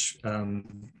very much, the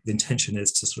intention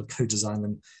is to sort of co-design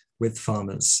them with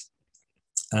farmers.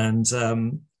 And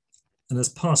as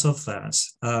part of that,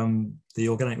 the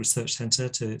Organic Research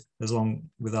Centre, along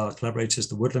with our collaborators,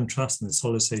 the Woodland Trust and the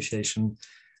Soil Association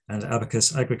and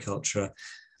Abacus Agriculture,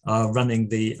 are running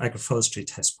the agroforestry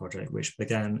test project, which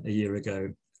began a year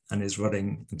ago and is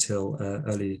running until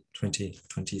early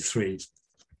 2023.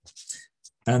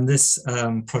 And this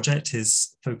project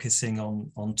is focusing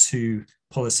on 2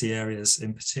 policy areas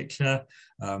in particular,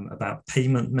 about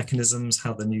payment mechanisms,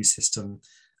 how the new system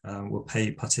will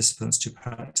pay participants to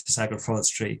practice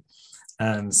agroforestry,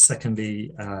 and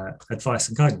secondly, advice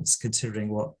and guidance, considering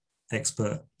what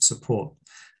expert support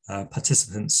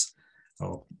participants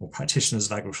or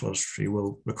practitioners of agroforestry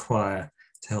will require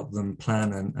to help them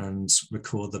plan and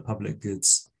record the public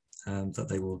goods that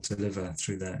they will deliver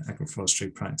through their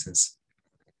agroforestry practice.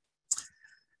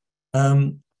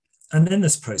 And in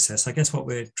this process, I guess what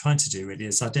we're trying to do really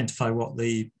is identify what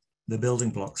the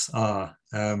building blocks are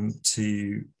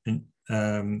to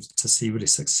see really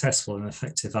successful and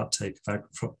effective uptake of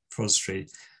agroforestry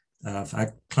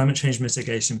for climate change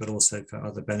mitigation, but also for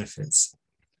other benefits.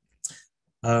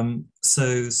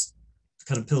 So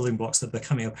kind of building blocks that are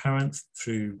becoming apparent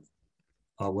through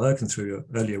our work and through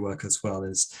earlier work as well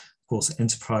is, of course,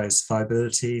 enterprise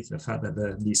viability, the fact that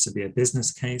there needs to be a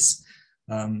business case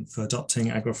for adopting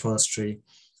agroforestry.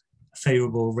 A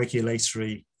favourable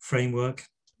regulatory framework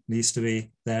needs to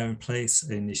be there in place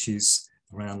in issues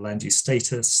around land use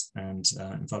status and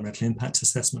environmental impact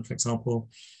assessment, for example.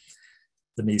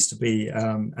 There needs to be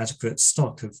adequate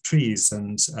stock of trees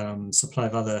and supply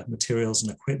of other materials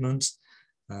and equipment.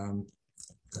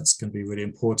 That's going to be really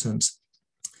important.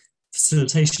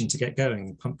 Facilitation to get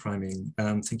going, pump priming,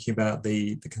 thinking about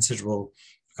the considerable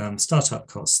startup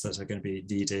costs that are going to be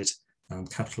needed,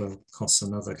 capital costs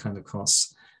and other kind of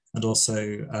costs, and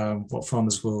also what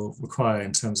farmers will require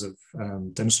in terms of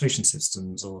demonstration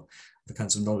systems or the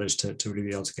kinds of knowledge to really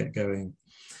be able to get going.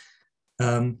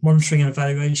 Monitoring and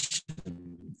evaluation,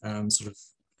 sort of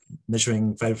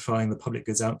measuring, verifying the public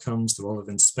goods outcomes, the role of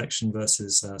inspection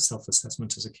versus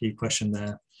self-assessment is a key question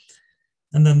there.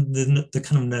 And then the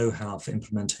kind of know-how for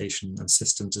implementation and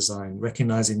system design,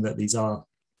 recognizing that these are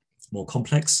more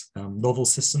complex, novel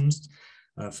systems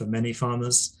for many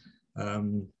farmers.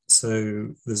 So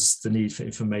there's the need for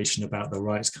information about the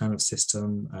right kind of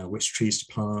system, which trees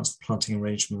to plant, planting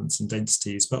arrangements and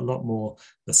densities, but a lot more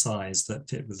the size that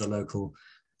fit with the local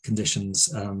conditions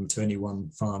to any one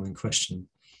farm in question.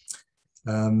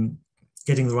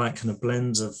 Getting the right kind of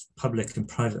blends of public and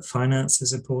private finance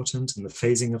is important, and the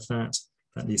phasing of that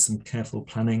needs some careful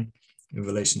planning in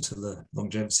relation to the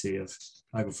longevity of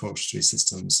agroforestry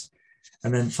systems.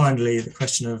 And then finally, the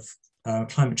question of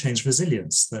climate change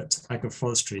resilience, that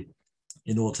agroforestry,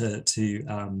 in order to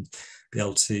be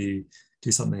able to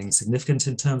do something significant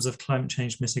in terms of climate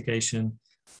change mitigation,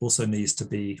 also needs to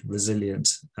be resilient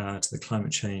to the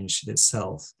climate change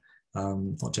itself,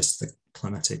 not just the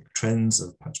climatic trends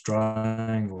of perhaps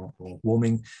drying or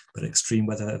warming, but extreme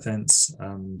weather events,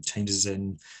 changes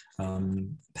in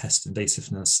pest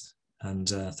invasiveness and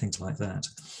things like that.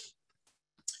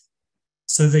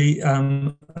 So the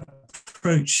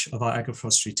approach of our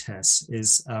agroforestry tests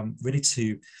is really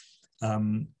to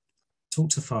talk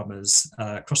to farmers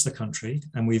across the country,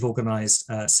 and we've organised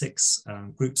 6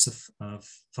 groups of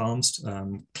farms,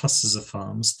 clusters of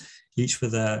farms, each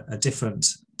with a different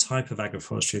type of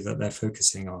agroforestry that they're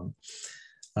focusing on.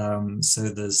 So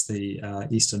there's the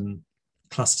eastern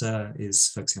cluster is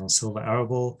focusing on silver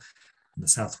arable. In the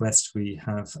southwest, we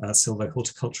have silver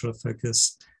horticultural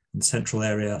focus. In the central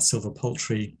area, silver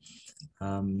poultry.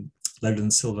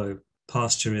 Lowland silver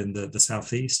pasture in the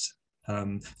southeast.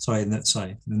 In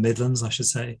the Midlands, I should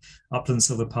say. Upland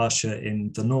silver pasture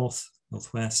in the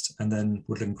northwest, and then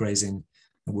woodland grazing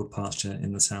and wood pasture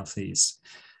in the southeast.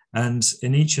 And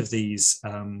in each of these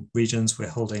regions, we're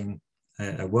holding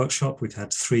a workshop. We've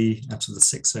had 3 out of the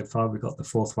 6 so far. We've got the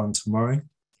 4th one tomorrow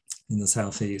in the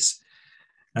southeast.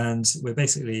 And we're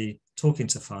basically talking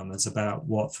to farmers about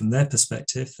what, from their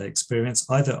perspective, they experience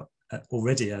either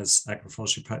already as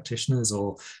agroforestry practitioners,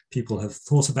 or people have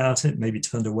thought about it, maybe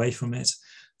turned away from it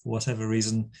for whatever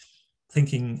reason,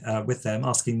 thinking with them,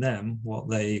 asking them what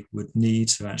they would need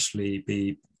to actually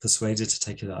be persuaded to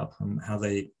take it up, and how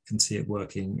they can see it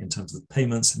working in terms of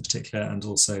payments in particular, and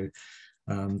also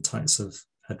types of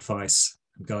advice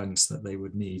and guidance that they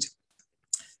would need.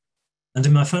 And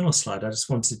in my final slide, I just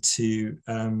wanted to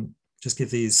just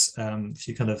give these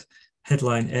few kind of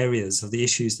headline areas of the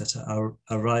issues that are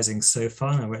arising so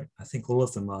far. And I think all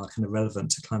of them are kind of relevant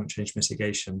to climate change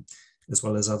mitigation, as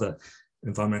well as other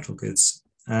environmental goods.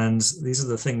 And these are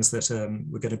the things that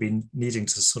we're going to be needing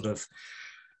to sort of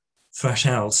thrash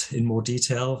out in more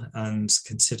detail and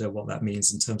consider what that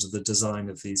means in terms of the design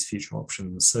of these future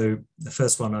options. So the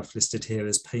first one I've listed here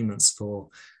is payments for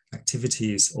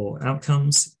activities or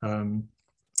outcomes.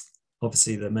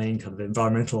 Obviously, the main kind of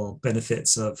environmental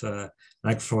benefits of an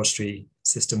agroforestry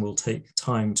system will take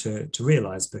time to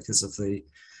realise, because of the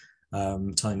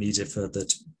time needed for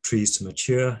the trees to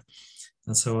mature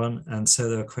and so on. And so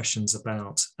there are questions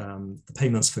about the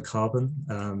payments for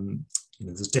carbon.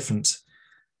 There's different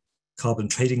carbon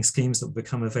trading schemes that will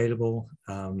become available.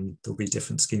 There'll be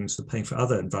different schemes for paying for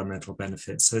other environmental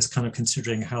benefits. So it's kind of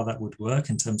considering how that would work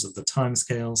in terms of the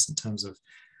timescales, in terms of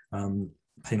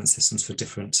payment systems for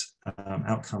different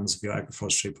outcomes of your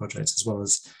agroforestry project, as well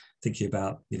as thinking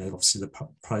about, obviously the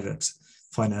private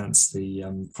finance, the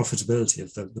profitability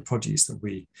of the produce that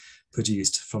we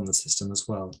produced from the system as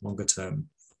well, longer term.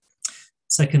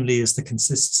 Secondly is the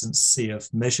consistency of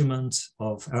measurement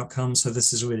of outcomes. So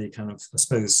this is really kind of, I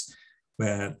suppose,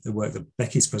 where the work that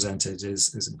Becky's presented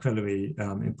is incredibly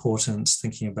important,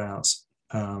 thinking about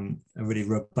a really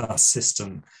robust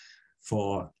system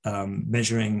for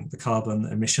measuring the carbon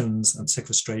emissions and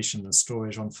sequestration and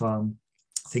storage on farm,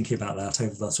 thinking about that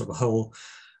over the sort of whole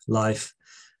life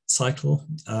cycle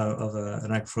of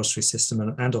an agroforestry system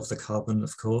and of the carbon,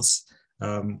 of course.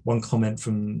 One comment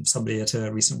from somebody at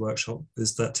a recent workshop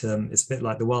is that it's a bit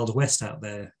like the Wild West out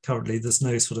there. Currently, there's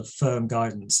no sort of firm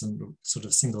guidance and sort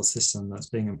of single system that's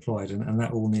being employed, and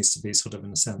that all needs to be sort of,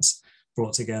 in a sense,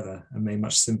 brought together and made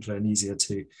much simpler and easier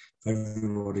for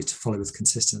everybody to follow with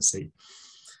consistency.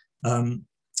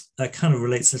 That kind of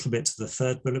relates a little bit to the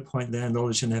third bullet point there,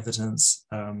 knowledge and evidence.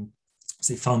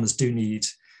 See, farmers do need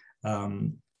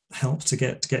help to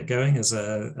get going. As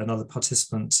another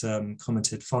participant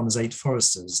commented, farmers ain't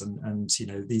foresters, and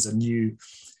these are new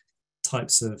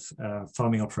types of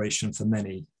farming operation for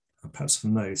many, perhaps for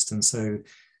most, and so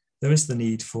there is the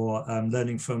need for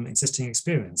learning from existing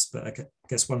experience. But I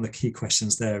guess one of the key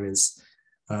questions there is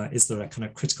there a kind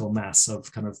of critical mass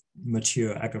of kind of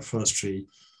mature agroforestry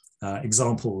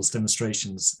examples,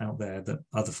 demonstrations out there that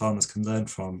other farmers can learn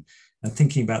from, and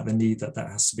thinking about the need that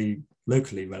has to be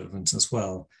locally relevant as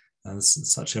well.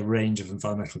 There's such a range of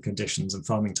environmental conditions and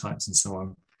farming types and so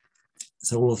on.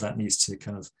 So all of that needs to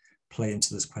kind of play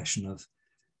into this question of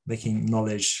making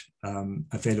knowledge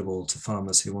available to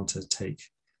farmers who want to take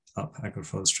up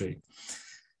agroforestry.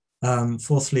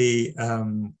 Fourthly,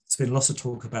 there's been lots of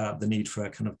talk about the need for a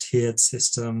kind of tiered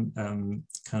system,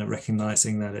 kind of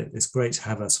recognizing that it's great to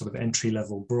have a sort of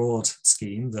entry-level broad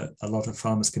scheme that a lot of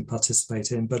farmers can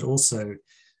participate in, but also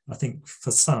I think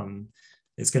for some,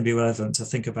 it's going to be relevant to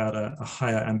think about a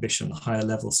higher ambition, higher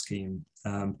level scheme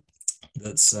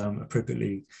that's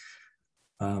appropriately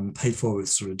paid for with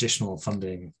sort of additional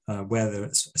funding,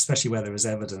 especially where there is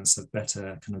evidence of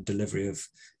better kind of delivery of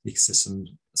ecosystem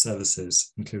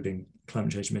services, including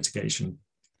climate change mitigation.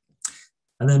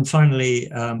 And then finally,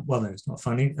 well, no, it's not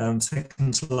finally,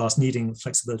 second to last, needing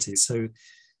flexibility. So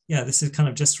yeah, this is kind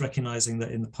of just recognizing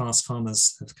that in the past,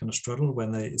 farmers have kind of struggled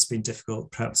when it's been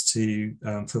difficult perhaps to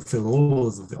fulfill all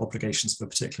of the obligations of a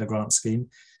particular grant scheme,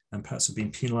 and perhaps have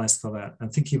been penalized for that.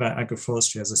 And thinking about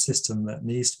agroforestry as a system that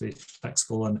needs to be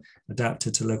flexible and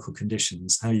adapted to local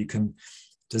conditions, how you can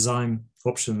design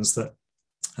options that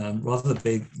rather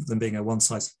than being a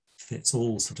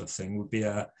one-size-fits-all sort of thing, would be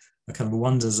a kind of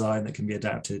one design that can be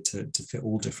adapted to fit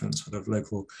all different sort of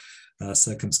local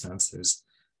circumstances.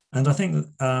 And I think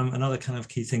another kind of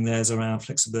key thing there is around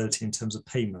flexibility in terms of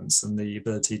payments and the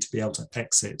ability to be able to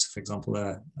exit, for example,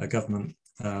 a government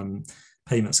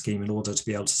payment scheme in order to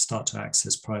be able to start to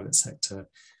access private sector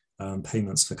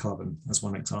payments for carbon, as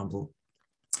one example.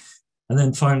 And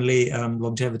then finally,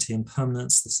 longevity and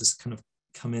permanence. This has kind of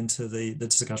come into the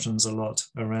discussions a lot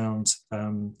around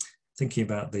thinking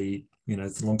about the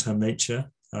long-term nature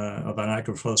of an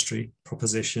agroforestry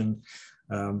proposition,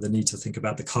 the need to think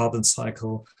about the carbon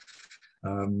cycle,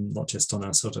 not just on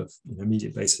a sort of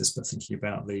immediate basis, but thinking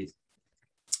about the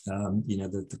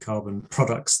carbon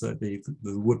products, the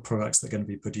wood products that are going to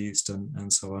be produced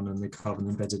and so on, and the carbon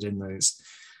embedded in those.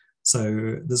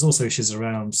 So there's also issues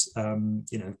around,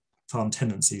 farm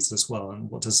tenancies as well, and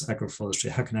what does agroforestry,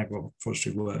 how can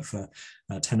agroforestry work for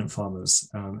tenant farmers?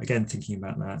 Again, thinking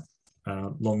about that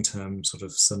long-term sort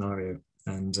of scenario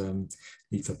and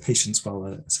need for patience while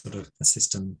a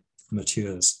system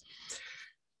matures.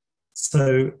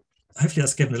 So hopefully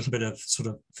that's given a little bit of sort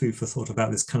of food for thought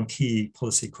about this kind of key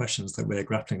policy questions that we're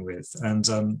grappling with. And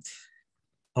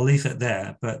I'll leave it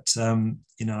there, but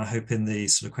I hope in the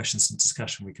sort of questions and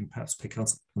discussion we can perhaps pick up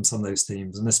on some of those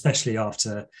themes, and especially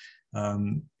after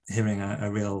hearing a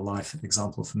real life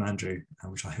example from Andrew,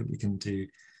 which I hope we can do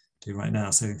right now.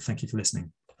 So thank you for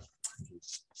listening. Thank you.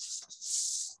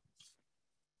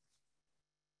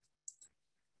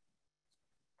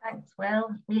 Thanks,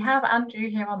 Will. We have Andrew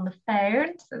here on the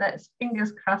phone, so let's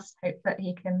fingers crossed, hope that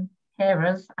he can hear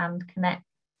us and connect.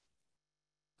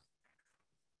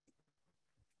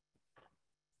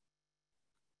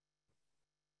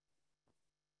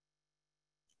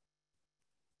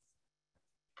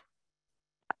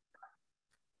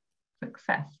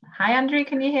 Success. Hi, Andrew,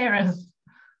 can you hear us?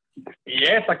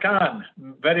 Yes, I can.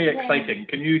 Very exciting.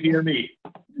 Can you hear me?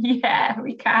 Yeah,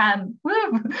 we can.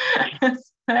 Woo.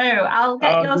 So I'll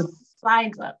get your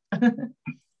slides up.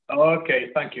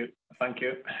 Okay, thank you. Thank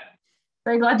you.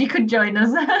 So glad you could join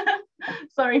us.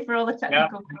 Sorry for all the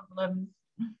technical problems.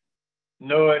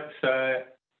 No, it's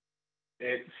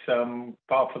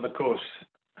part of the course.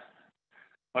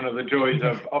 One of the joys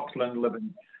of upland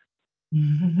living.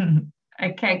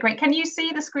 Okay, great. Can you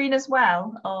see the screen as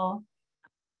well, or?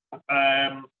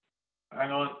 Hang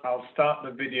on, I'll start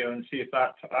the video and see if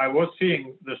that. I was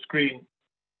seeing the screen.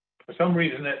 For some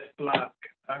reason, it's black.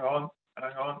 Hang on.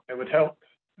 It would help.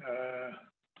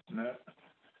 No.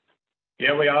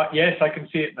 Here we are. Yes, I can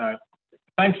see it now.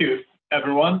 Thank you,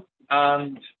 everyone,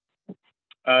 and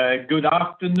good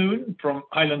afternoon from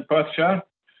Highland Perthshire.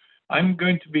 I'm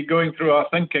going to be going through our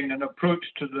thinking and approach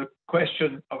to the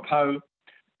question of how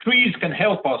trees can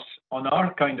help us on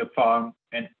our kind of farm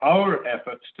in our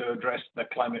efforts to address the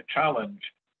climate challenge.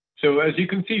 So as you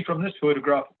can see from this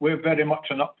photograph, we're very much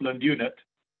an upland unit.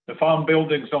 The farm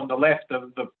buildings on the left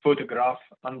of the photograph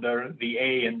under the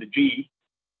A and the G,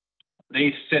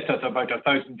 they sit at about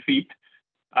 1,000 feet,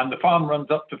 and the farm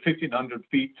runs up to 1,500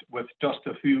 feet with just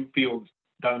a few fields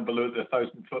down below the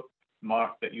 1,000-foot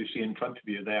mark that you see in front of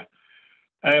you there.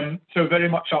 So very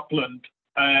much upland.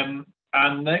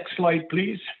 And next slide,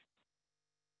 please.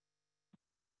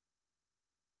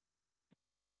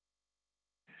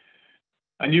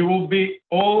 And you will be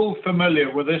all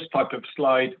familiar with this type of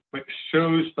slide, which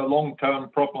shows the long-term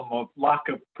problem of lack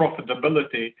of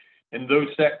profitability in those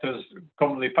sectors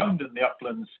commonly found in the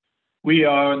uplands. We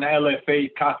are an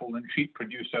LFA cattle and sheep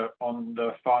producer on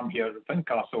the farm here at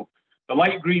Fincastle. The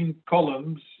light green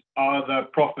columns are the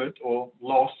profit or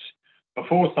loss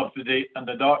before subsidy, and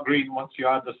the dark green once you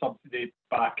add the subsidy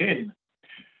back in.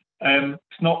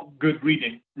 It's not good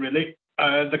reading, really.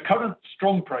 The current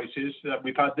strong prices that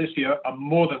we've had this year are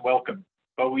more than welcome,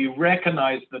 but we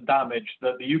recognise the damage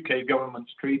that the UK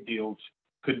government's trade deals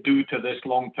could do to this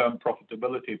long-term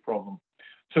profitability problem.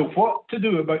 So what to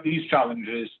do about these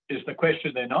challenges is the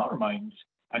question in our minds,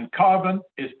 and carbon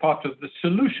is part of the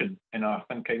solution in our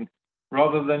thinking,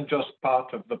 rather than just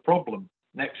part of the problem.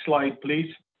 Next slide,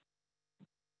 please.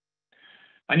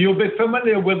 And you'll be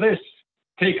familiar with this,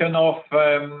 taken off,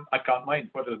 I can't mind,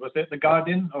 what was it, The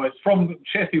Guardian? Oh, it's from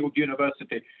Sheffield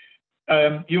University.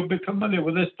 You'll be familiar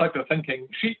with this type of thinking.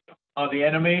 Sheep are the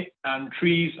enemy and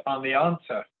trees are the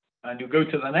answer. And you go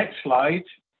to the next slide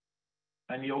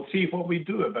and you'll see what we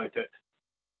do about it.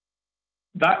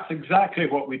 That's exactly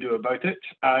what we do about it,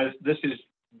 as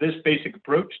this basic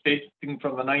approach, dating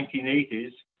from the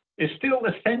 1980s, is still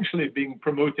essentially being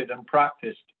promoted and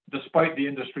practiced, despite the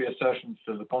industry assertions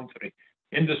to the contrary.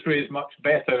 Industry is much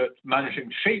better at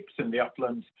managing shapes in the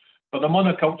uplands, but the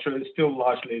monoculture is still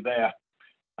largely there.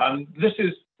 And this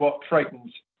is what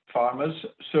frightens farmers.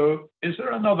 So is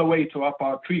there another way to up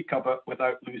our tree cover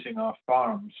without losing our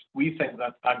farms? We think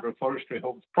that agroforestry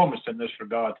holds promise in this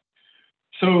regard.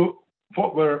 So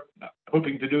what we're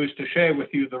hoping to do is to share with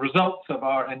you the results of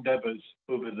our endeavours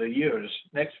over the years.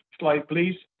 Next slide,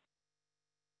 please.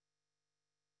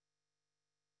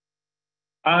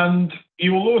 And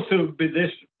you will also be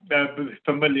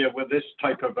familiar with this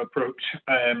type of approach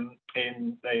in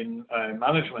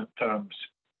management terms.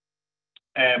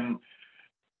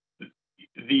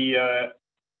 The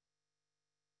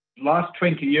last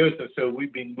 20 years or so,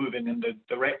 we've been moving in the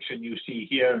direction you see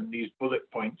here in these bullet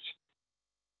points.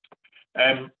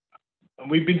 And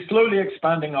we've been slowly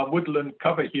expanding our woodland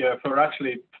cover here for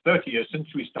actually 30 years since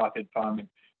we started farming.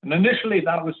 And initially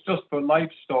that was just for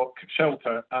livestock,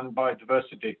 shelter and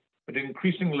biodiversity. But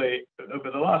increasingly over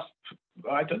the last,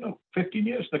 15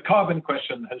 years, the carbon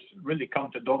question has really come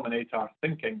to dominate our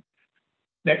thinking.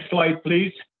 Next slide,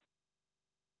 please.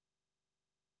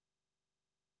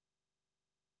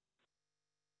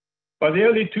 By the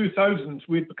early 2000s,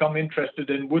 we'd become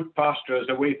interested in wood pasture as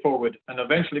a way forward and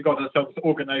eventually got ourselves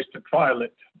organized to trial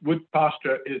it. Wood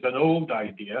pasture is an old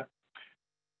idea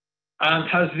and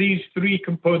has these three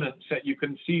components that you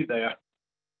can see there.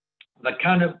 The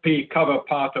canopy cover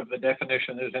part of the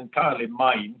definition is entirely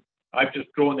mine. I've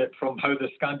just drawn it from how the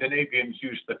Scandinavians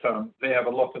use the term. They have a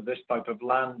lot of this type of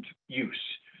land use.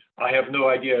 I have no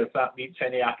idea if that meets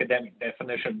any academic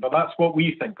definition, but that's what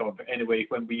we think of anyway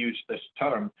when we use this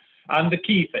term. And the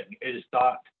key thing is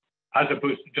that, as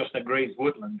opposed to just a grazed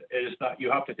woodland, is that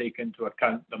you have to take into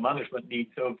account the management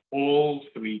needs of all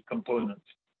three components.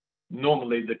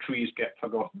 Normally the trees get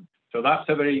forgotten. So that's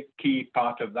a very key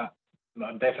part of that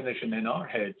definition in our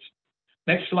heads.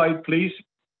 Next slide, please.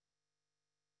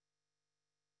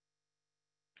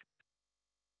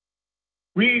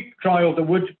 We trialed the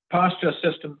wood pasture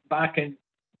system back in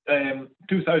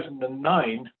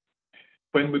 2009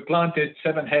 when we planted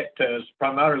 7 hectares,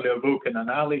 primarily of oak in an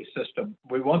alley system.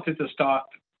 We wanted to start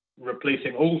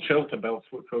replacing old shelter belts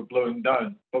which were blowing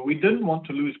down, but we didn't want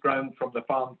to lose ground from the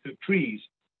farm to trees,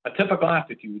 a typical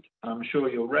attitude I'm sure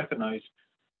you'll recognize.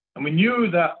 And we knew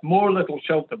that more little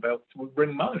shelter belts would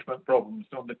bring management problems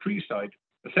on the tree side.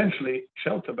 Essentially,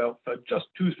 shelter belts are just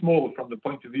too small from the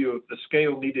point of view of the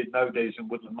scale needed nowadays in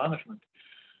woodland management.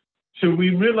 So we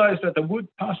realized that the wood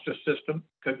pasture system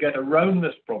could get around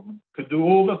this problem, could do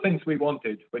all the things we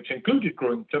wanted, which included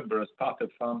growing timber as part of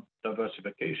farm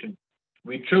diversification.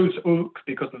 We chose oak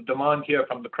because of demand here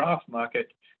from the craft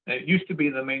market, and it used to be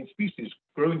the main species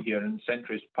grown here in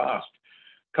centuries past.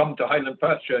 Come to Highland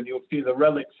pasture and you'll see the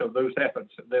relics of those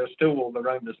efforts. They're still all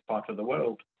around this part of the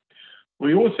world.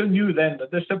 We also knew then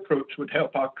that this approach would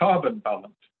help our carbon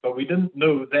balance, but we didn't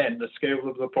know then the scale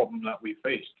of the problem that we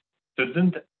faced. So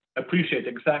didn't appreciate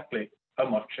exactly how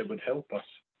much it would help us.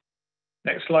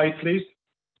 Next slide, please.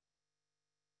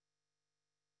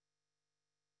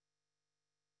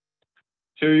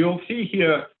 So you'll see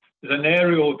here is an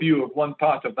aerial view of one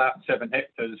part of that 7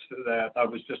 hectares that I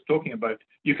was just talking about.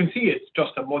 You can see it's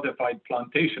just a modified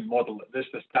plantation model at this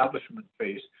establishment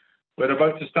phase. We're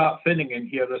about to start thinning in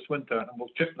here this winter and we'll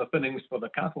chip the thinnings for the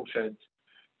cattle sheds.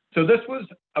 So this was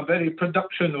a very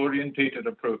production-orientated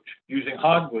approach, using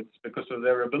hardwoods because of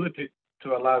their ability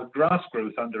to allow grass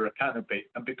growth under a canopy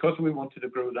and because we wanted to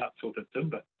grow that sort of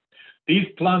timber. These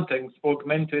plantings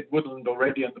augmented woodland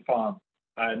already on the farm,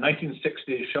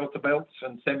 1960s shelter belts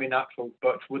and semi-natural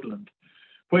birch woodland,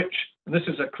 which, and this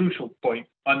is a crucial point,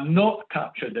 are not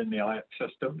captured in the IAC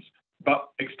systems, but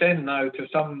extend now to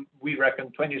some, we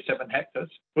reckon, 27 hectares,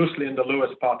 mostly in the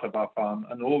lowest part of our farm,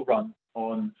 and all run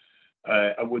on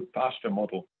a wood pasture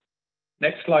model.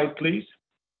 Next slide, please.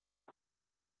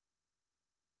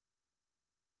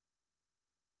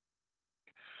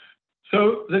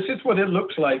 So this is what it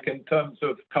looks like in terms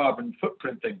of carbon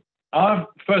footprinting. Our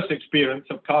first experience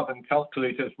of carbon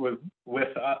calculators was with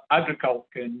AgriCalc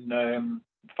in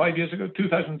 5 years ago,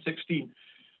 2016.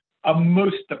 A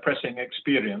most depressing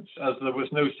experience, as there was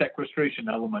no sequestration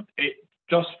element. It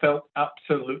just felt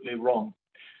absolutely wrong.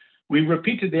 We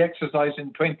repeated the exercise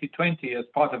in 2020 as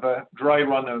part of a dry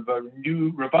run of a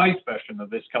new revised version of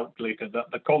this calculator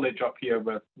that the college up here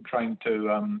were trying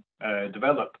to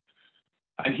develop.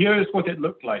 And here's what it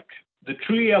looked like. The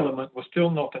tree element was still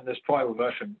not in this trial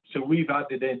version, so we've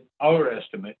added in our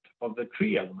estimate of the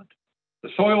tree element. The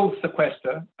soil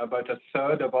sequester about a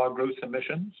third of our gross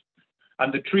emissions,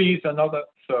 and the trees another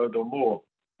third or more.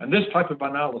 And this type of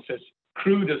analysis,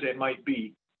 crude as it might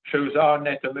be, shows our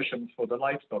net emissions for the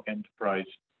livestock enterprise.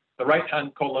 The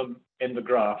right-hand column in the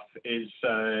graph is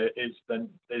the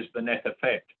net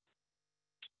effect.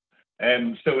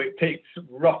 So it takes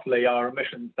roughly our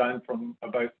emissions down from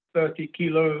about 30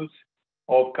 kilos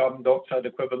of carbon dioxide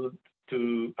equivalent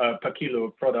to per kilo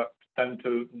of product down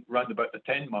to around about the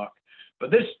 10 mark. But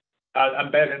this,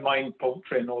 and bear in mind,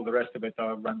 poultry and all the rest of it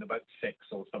are around about 6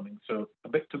 or something, so a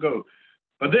bit to go.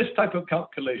 But this type of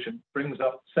calculation brings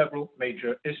up several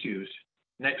major issues.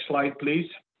 Next slide, please.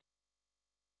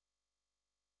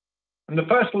 And the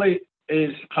firstly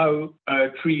is how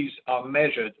trees are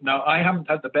measured. Now, I haven't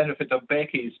had the benefit of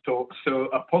Becky's talk, so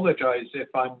apologize if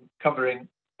I'm covering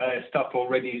stuff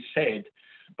already said.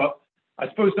 But I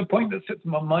suppose the point that sits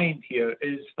in my mind here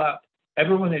is that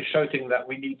everyone is shouting that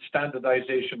we need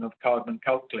standardization of carbon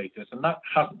calculators, and that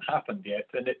hasn't happened yet.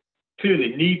 And it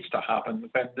clearly needs to happen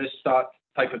when this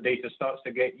type of data starts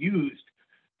to get used,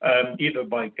 either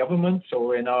by governments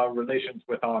or in our relations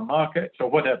with our markets or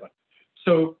whatever.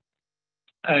 So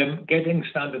getting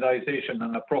standardization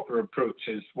and a proper approach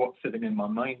is what's sitting in my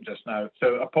mind just now.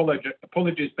 So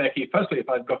apologies, Becky, firstly, if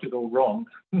I've got it all wrong.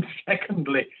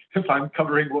 Secondly, if I'm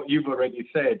covering what you've already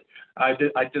said, I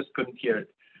just couldn't hear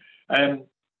it.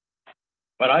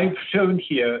 But I've shown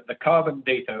here the carbon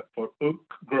data for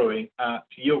oak growing at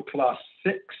yield class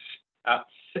 6 at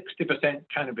 60%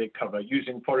 canopy cover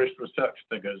using forest research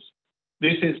figures.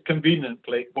 This is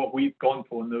conveniently what we've gone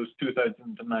for in those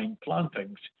 2009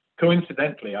 plantings.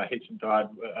 Coincidentally, I hasten to add,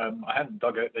 I hadn't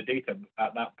dug out the data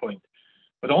at that point.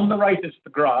 But on the right is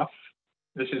the graph.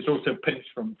 This is also pinched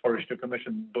from Forestry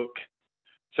Commission book.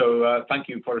 So thank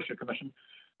you, Forestry Commission,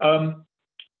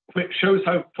 which shows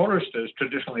how foresters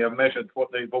traditionally have measured what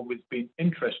they've always been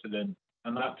interested in,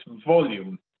 and that's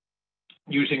volume,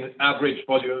 using an average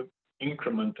volume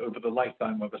increment over the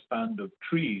lifetime of a stand of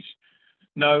trees.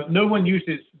 Now, no one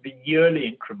uses the yearly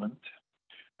increment.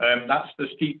 That's the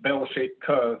steep bell-shaped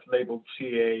curve labeled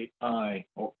CAI,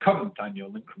 or current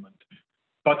annual increment,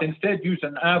 but instead use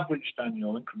an averaged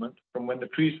annual increment from when the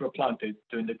trees were planted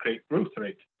to indicate growth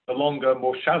rate, the longer,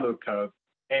 more shallow curve,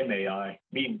 MAI,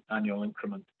 mean annual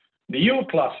increment. The yield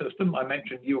class system, I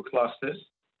mentioned yield class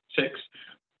 6,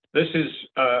 this is,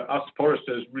 us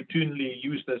foresters routinely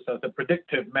use this as a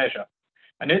predictive measure,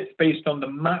 and it's based on the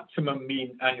maximum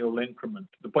mean annual increment,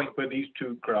 the point where these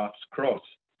two graphs cross.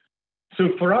 So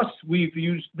for us, we've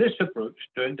used this approach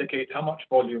to indicate how much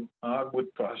volume our wood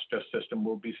pasture system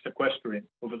will be sequestering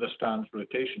over the stand's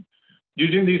rotation.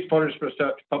 Using these forest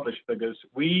research published figures,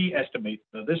 we estimate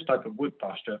that this type of wood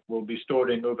pasture will be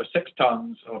storing over 6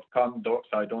 tons of carbon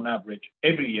dioxide on average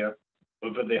every year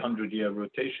over the 100-year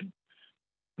rotation.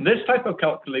 And this type of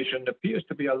calculation appears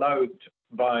to be allowed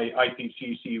by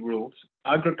IPCC rules.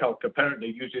 AgriCalc apparently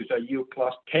uses a yield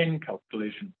class 10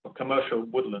 calculation for commercial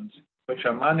woodlands, which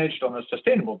are managed on a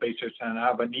sustainable basis and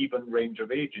have an even range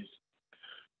of ages.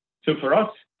 So for us,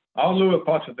 our lower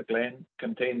part of the glen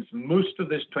contains most of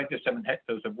this 27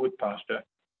 hectares of wood pasture,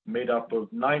 made up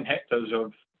of 9 hectares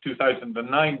of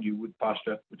 2009 new wood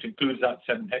pasture, which includes that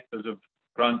 7 hectares of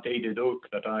grant-aided oak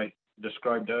that I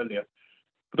described earlier,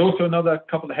 but also another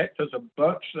couple of hectares of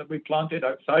birch that we planted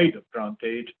outside of grant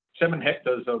aid, 7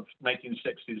 hectares of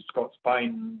 1960s Scots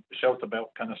pine, shelter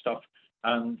belt kind of stuff,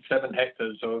 and 7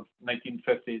 hectares of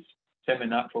 1950s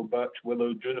semi-natural birch,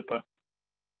 willow, juniper,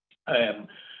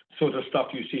 sort of stuff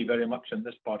you see very much in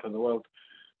this part of the world.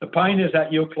 The pine is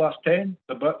at yield class 10,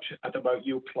 the birch at about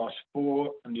yield class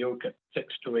 4, and the oak at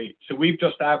 6 to 8. So we've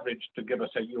just averaged to give us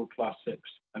a yield class 6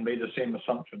 and made the same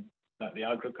assumption that the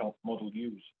AgriCalc model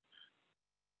used.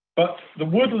 But the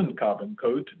woodland carbon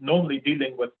code, normally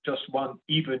dealing with just one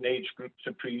even age groups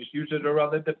of trees, uses a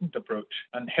rather different approach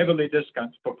and heavily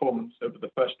discounts performance over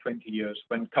the first 20 years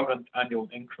when current annual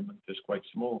increment is quite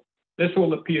small. This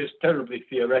all appears terribly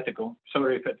theoretical.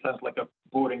 Sorry if it sounds like a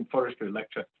boring forestry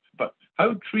lecture, but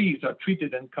how trees are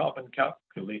treated in carbon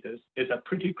calculators is a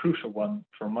pretty crucial one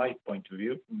from my point of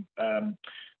view.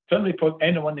 Certainly for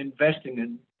anyone investing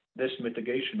in this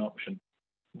mitigation option.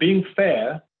 Being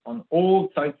fair on all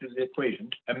sides of the equation,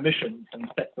 emissions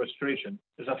and sequestration,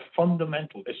 is a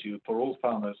fundamental issue for all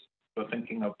farmers who are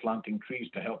thinking of planting trees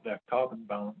to help their carbon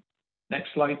balance.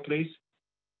 Next slide, please.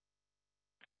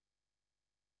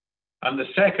 And the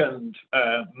second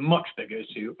much bigger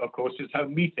issue, of course, is how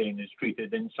methane is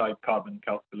treated inside carbon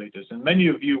calculators. And many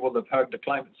of you will have heard the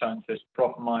climate scientist,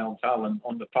 Prof. Miles Allen,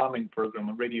 on the farming program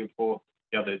on Radio 4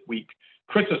 the other week,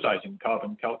 criticizing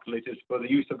carbon calculators for the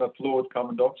use of a flawed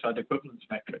carbon dioxide equivalence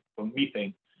metric for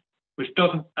methane, which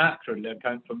doesn't accurately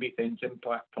account for methane's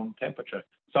impact on temperature.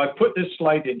 So I put this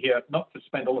slide in here, not to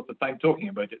spend all of the time talking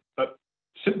about it, but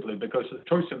simply because the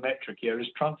choice of metric here is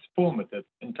transformative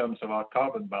in terms of our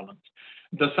carbon balance.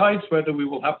 It decides whether we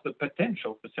will have the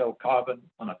potential to sell carbon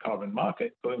on a carbon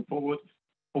market going forward,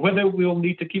 or whether we'll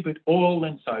need to keep it all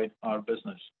inside our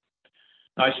business.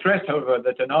 Now, I stress, however,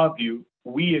 that in our view,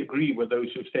 we agree with those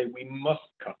who say we must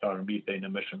cut our methane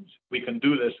emissions. We can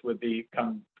do this with the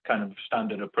kind of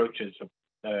standard approaches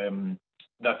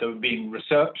that are being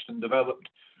researched and developed: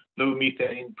 low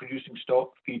methane, producing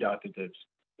stock, feed additives.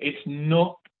 It's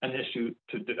not an issue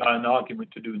an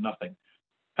argument to do nothing.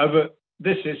 However,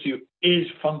 this issue is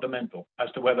fundamental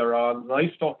as to whether our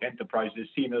livestock enterprise is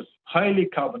seen as highly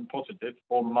carbon positive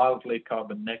or mildly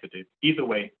carbon negative. Either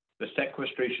way, the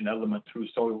sequestration element through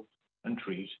soil and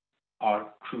trees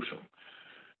are crucial.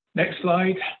 Next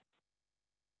slide.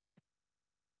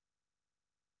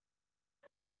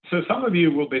 So some of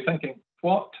you will be thinking,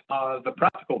 what are the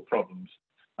practical problems?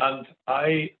 And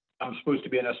I'm supposed to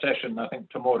be in a session, I think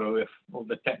tomorrow, if all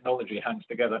the technology hangs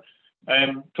together,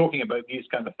 talking about these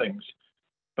kind of things.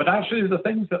 But actually the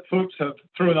things that folks have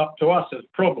thrown up to us as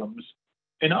problems,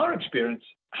 in our experience,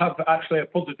 have actually a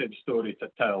positive story to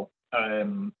tell,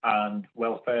 and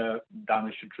welfare,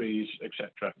 damage to trees,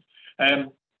 etc.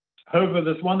 However,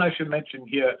 there's one I should mention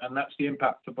here, and that's the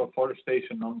impact of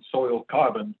afforestation on soil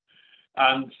carbon.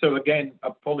 And so again,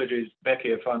 apologies, Becky,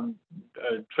 if I'm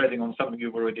treading on something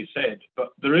you've already said, but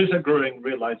there is a growing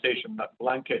realization that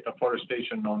blanket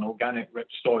afforestation on organic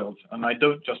rich soils, and I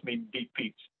don't just mean deep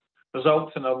peats,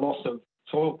 results in a loss of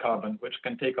soil carbon, which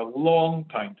can take a long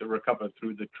time to recover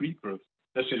through the tree growth.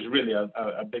 This is really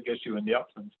a big issue in the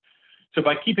uplands. So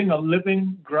by keeping a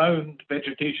living ground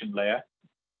vegetation layer,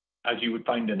 as you would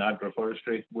find in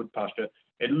agroforestry, wood pasture,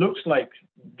 it looks like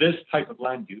this type of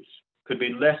land use could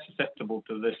be less susceptible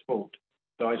to this fault.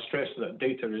 So I stress that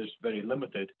data is very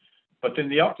limited. But in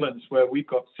the uplands where we've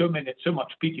got so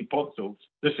much peaty podsols,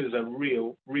 this is a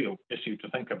real issue to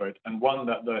think about, and one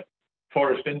that the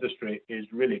forest industry is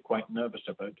really quite nervous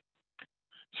about.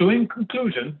 So in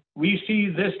conclusion, we see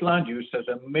this land use as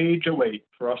a major way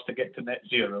for us to get to net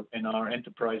zero in our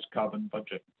enterprise carbon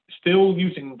budget, still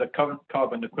using the current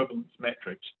carbon equivalence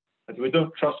metrics, as we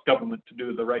don't trust government to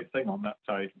do the right thing on that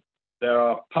side. There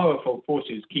are powerful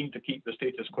forces keen to keep the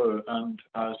status quo, and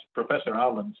as Professor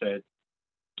Allen said,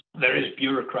 there is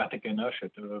bureaucratic inertia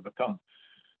to overcome.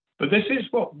 But this is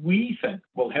what we think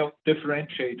will help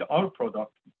differentiate our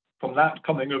product from that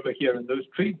coming over here in those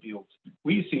trade deals.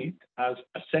 We see it as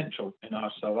essential in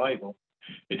our survival.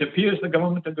 It appears the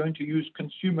government are going to use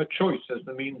consumer choice as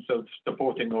the means of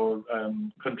supporting or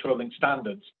controlling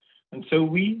standards. And so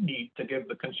we need to give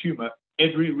the consumer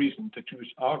every reason to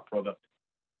choose our product.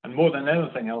 And more than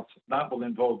anything else, that will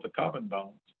involve the carbon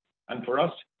balance. And for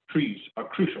us, trees are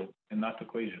crucial in that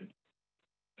equation.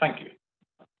 Thank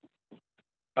you.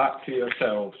 Back to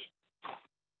yourselves.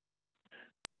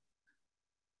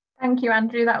 Thank you,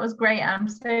 Andrew. That was great. I'm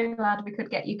so glad we could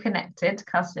get you connected,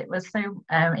 because it was so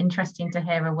interesting to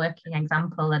hear a working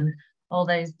example and all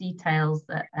those details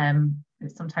that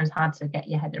it's sometimes hard to get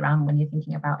your head around when you're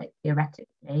thinking about it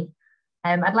theoretically.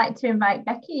 I'd like to invite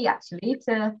Becky actually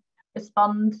to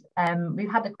respond.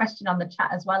 We've had a question on the chat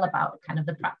as well about kind of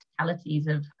the practicalities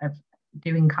of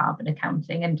doing carbon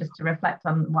accounting, and just to reflect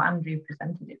on what Andrew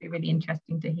presented, it'd be really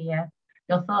interesting to hear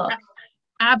your thoughts.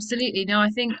 Absolutely. No, I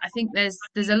think there's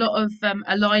a lot of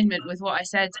alignment with what I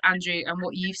said, Andrew, and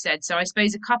what you've said. So I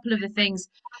suppose a couple of the things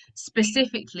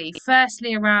specifically,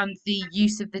 firstly around the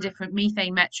use of the different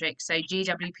methane metrics, so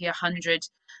GWP 100,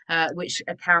 which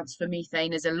accounts for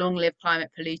methane as a long-lived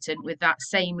climate pollutant with that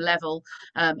same level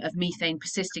of methane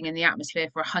persisting in the atmosphere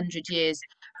for 100 years,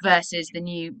 versus the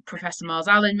new Professor Miles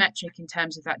Allen metric in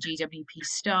terms of that GWP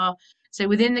star. So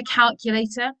within the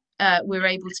calculator, we're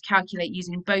able to calculate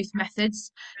using both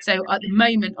methods. So at the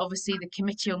moment, obviously, the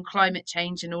Committee on Climate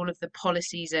Change and all of the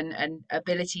policies and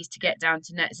abilities to get down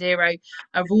to net zero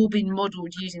have all been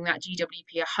modelled using that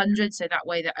GWP 100, so that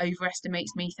way that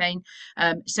overestimates methane.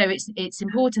 So it's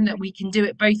important that we can do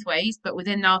it both ways, but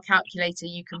within our calculator,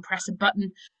 you can press a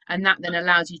button, and that then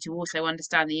allows you to also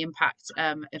understand the impact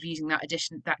of using that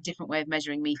different way of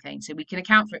measuring methane. So we can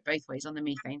account for it both ways on the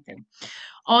methane thing.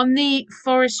 On the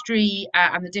forestry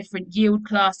and the different yield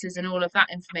classes and all of that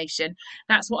information,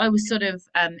 that's what I was sort of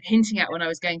hinting at when I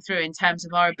was going through, in terms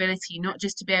of our ability not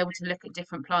just to be able to look at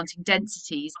different planting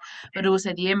densities, but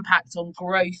also the impact on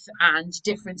growth and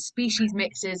different species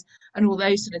mixes and all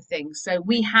those sort of things. So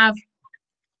we have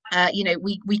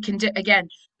we can do, again,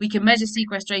 we can measure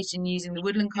sequestration using the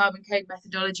Woodland Carbon Code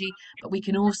methodology, but we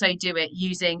can also do it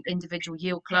using individual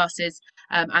yield classes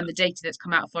and the data that's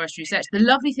come out of forestry research. The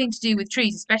lovely thing to do with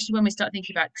trees, especially when we start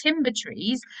thinking about timber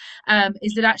trees,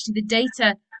 is that actually the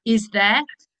data is there.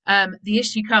 The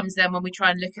issue comes then when we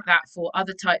try and look at that for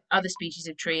other species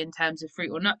of tree in terms of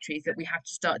fruit or nut trees, that we have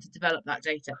to start to develop that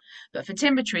data. But for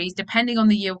timber trees, depending on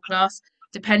the yield class,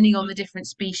 depending on the different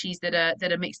species that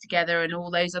are mixed together and all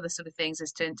those other sort of things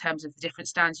as to in terms of the different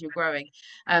stands you're growing,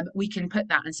 we can put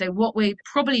that. And so what we're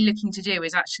probably looking to do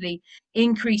is actually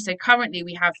increase. So currently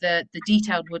we have the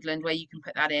detailed woodland where you can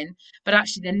put that in, but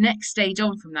actually the next stage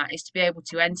on from that is to be able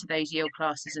to enter those yield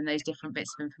classes and those different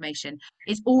bits of information.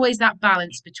 It's always that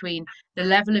balance between the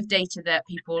level of data that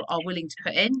people are willing to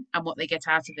put in and what they get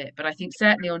out of it. But I think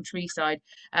certainly on tree side,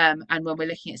 and when we're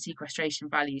looking at sequestration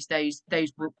values, those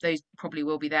probably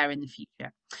will be there in the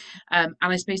future. And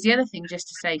I suppose the other thing just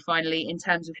to say finally, in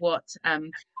terms of what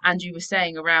Andrew was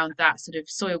saying around that sort of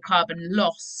soil carbon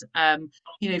loss,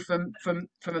 from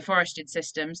afforested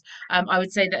systems, I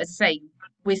would say that, as I say,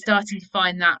 we're starting to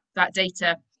find that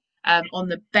data on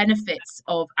the benefits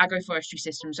of agroforestry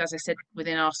systems, as I said,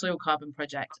 within our soil carbon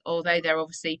project. Although they're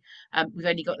obviously, we've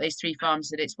only got those 3 farms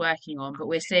that it's working on, but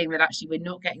we're seeing that actually we're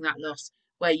not getting that loss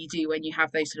where you do when you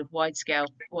have those sort of wide scale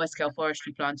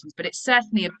forestry plantings. But it's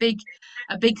certainly a big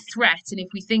threat. And if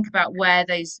we think about where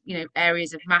those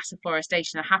areas of mass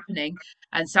afforestation are happening,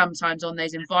 and sometimes on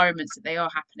those environments that they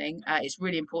are happening, it's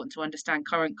really important to understand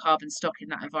current carbon stock in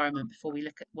that environment before we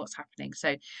look at what's happening.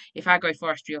 So if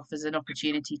agroforestry offers an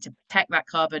opportunity to protect that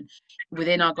carbon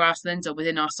within our grasslands or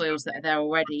within our soils that are there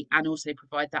already, and also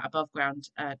provide that above ground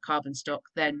carbon stock,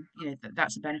 then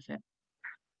that's a benefit.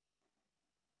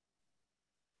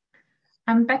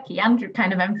 And Becky, Andrew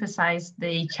kind of emphasised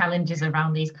the challenges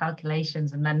around these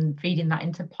calculations and then feeding that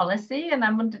into policy. And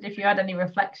I wondered if you had any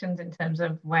reflections in terms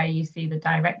of where you see the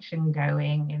direction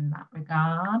going in that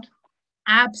regard.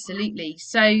 Absolutely.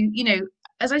 So,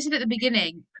 as I said at the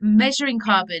beginning, measuring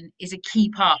carbon is a key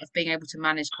part of being able to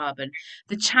manage carbon.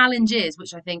 The challenge is,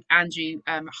 which I think Andrew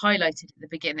highlighted at the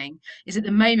beginning, is at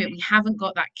the moment we haven't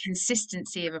got that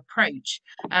consistency of approach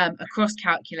across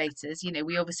calculators.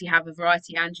 We obviously have a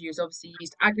variety. Andrew has obviously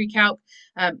used AgriCalc.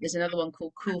 There's another one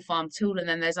called Cool Farm Tool, and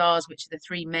then there's ours, which are the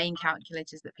 3 main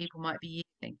calculators that people might be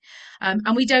using.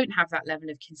 And we don't have that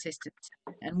level of consistency.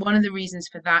 And one of the reasons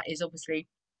for that is obviously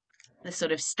the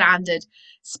sort of standard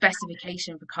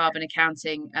specification for carbon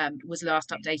accounting was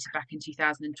last updated back in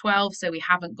 2012. So we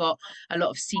haven't got a lot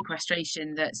of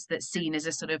sequestration that's seen as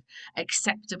a sort of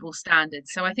acceptable standard.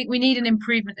 So I think we need an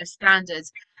improvement of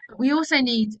standards. But we also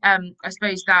need, I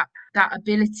suppose, that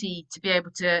ability to be able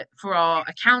to, for our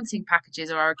accounting packages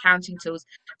or our accounting tools,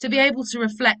 to be able to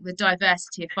reflect the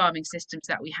diversity of farming systems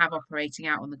that we have operating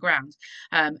out on the ground.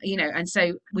 And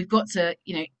so we've got to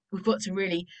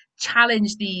really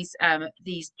challenge these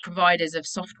providers of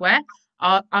software,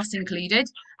 us included,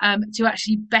 to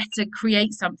actually better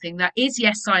create something that is,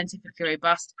 yes, scientifically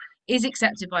robust, is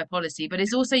accepted by policy, but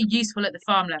is also useful at the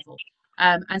farm level.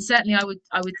 And certainly I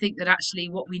would think that actually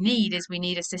what we need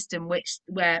a system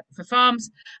where for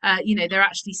farms, they're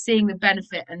actually seeing the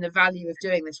benefit and the value of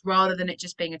doing this, rather than it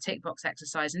just being a tick box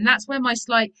exercise. And that's where my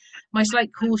slight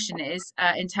caution is,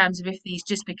 in terms of if these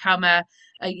just become a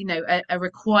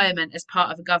requirement as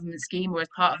part of a government scheme or as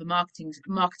part of a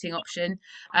marketing option,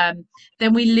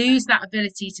 then we lose that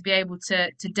ability to be able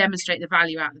to demonstrate the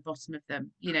value out the bottom of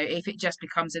them. If it just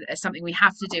becomes something we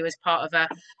have to do as part of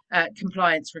a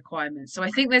compliance requirement. So I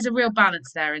think there's a real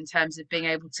balance there in terms of being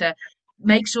able to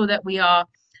make sure that we are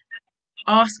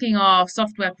asking our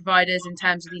software providers in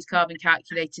terms of these carbon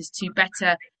calculators to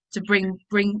better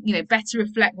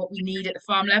reflect what we need at the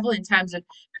farm level in terms of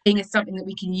being as something that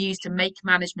we can use to make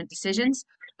management decisions,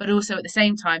 but also at the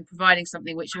same time providing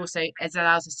something which also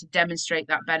allows us to demonstrate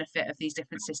that benefit of these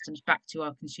different systems back to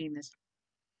our consumers.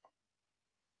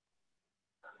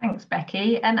 Thanks,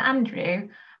 Becky. And Andrew,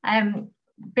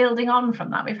 Building on from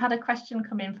that, we've had a question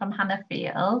come in from Hannah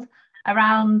Field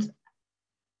around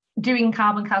doing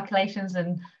carbon calculations,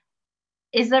 and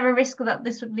is there a risk that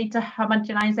this would lead to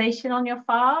homogenization on your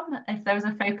farm if there was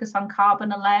a focus on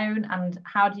carbon alone, and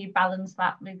how do you balance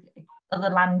that with other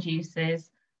land uses?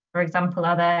 For example,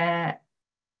 are there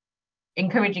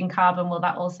encouraging carbon, will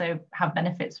that also have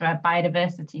benefits for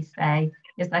biodiversity, say?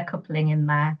 Is there coupling in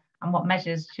there? And what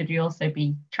measures should you also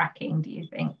be tracking, do you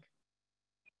think?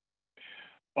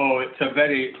 Oh, it's a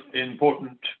very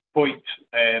important point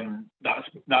that's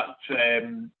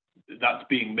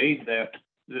being made there.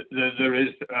 There is,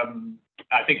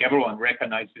 I think everyone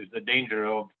recognises the danger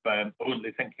of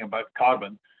only thinking about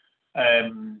carbon,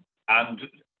 and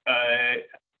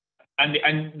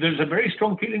there's a very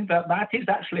strong feeling that that is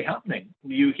actually happening.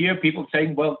 You hear people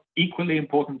saying, well, equally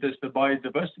important is the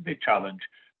biodiversity challenge,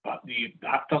 but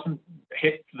that doesn't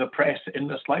hit the press in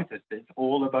the slightest. It's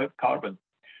all about carbon.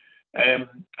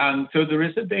 And so there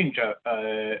is a danger.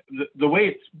 The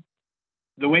way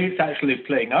it's actually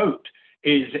playing out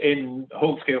is in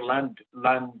whole-scale land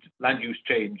use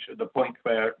change, the point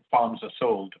where farms are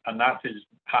sold, and that is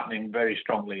happening very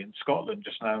strongly in Scotland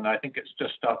just now, and I think it's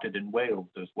just started in Wales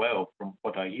as well, from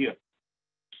what I hear.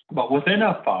 But within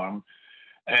a farm,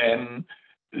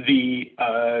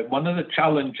 one of the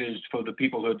challenges for the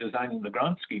people who are designing the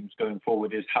grant schemes going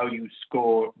forward is how you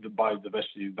score the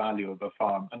biodiversity value of a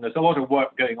farm. And there's a lot of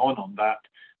work going on that.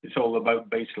 It's all about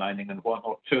baselining and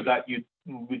whatnot, so that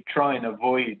we try and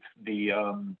avoid the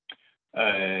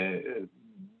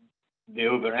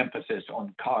overemphasis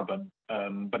on carbon.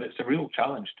 But it's a real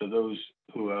challenge to those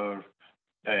who are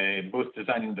both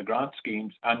designing the grant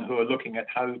schemes and who are looking at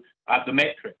how, at the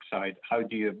metric side, how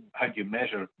do you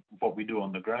measure what we do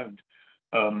on the ground?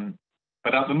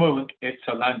 But at the moment, it's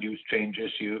a land use change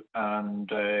issue, and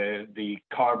the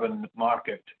carbon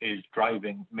market is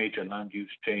driving major land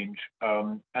use change,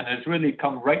 and has really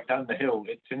come right down the hill.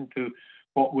 It's into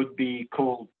what would be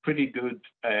called pretty good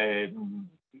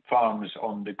farms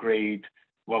on the grade.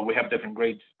 Well, we have different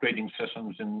grading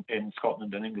systems in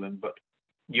Scotland and England, but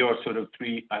your sort of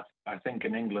I think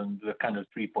in England, the kind of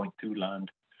 3.2 land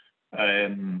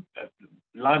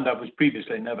that was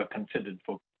previously never considered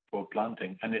for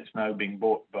planting, and it's now being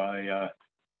bought by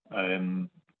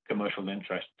commercial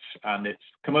interests, and it's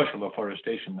commercial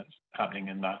afforestation that's happening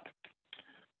in that.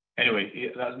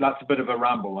 Anyway, that's a bit of a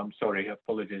ramble. I'm sorry,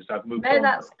 apologies. I've moved on. No,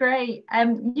 that's great.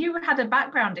 You had a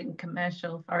background in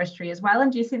commercial forestry as well,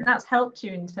 and do you think that's helped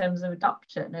you in terms of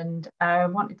adoption? And I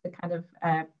wanted to kind of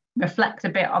reflect a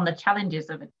bit on the challenges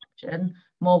of adoption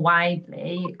more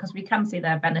widely, because we can see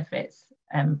their benefits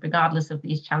regardless of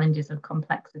these challenges of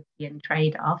complexity and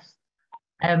trade-offs.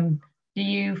 Do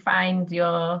you find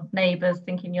your neighbours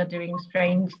thinking you're doing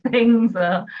strange things,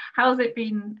 or how's it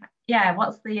been? Yeah,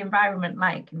 what's the environment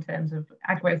like in terms of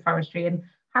agroforestry? And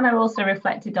Hannah also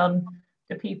reflected on,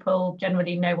 do people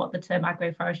generally know what the term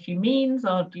agroforestry means,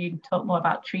 or do you talk more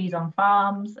about trees on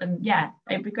farms? And yeah,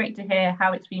 it'd be great to hear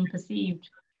how it's been perceived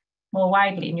more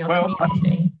widely in your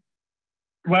community.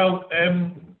 Well,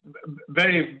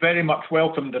 very, very much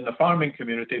welcomed in the farming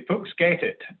community. Folks get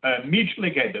it,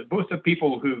 immediately get it. Both the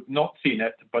people who've not seen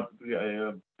it, but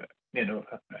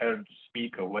heard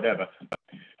speak or whatever,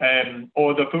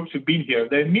 or the folks who've been here,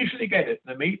 they immediately get it.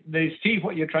 They see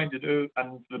what you're trying to do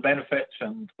and the benefits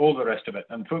and all the rest of it,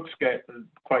 and folks get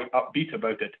quite upbeat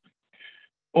about it.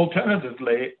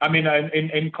 Alternatively, I mean,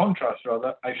 in contrast,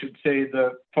 rather, I should say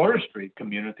the forestry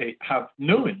community have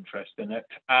no interest in it.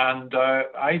 And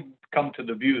I come to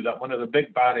the view that one of the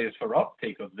big barriers for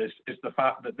uptake of this is the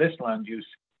fact that this land use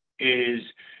is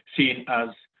seen as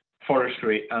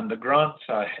forestry, and the grants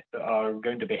are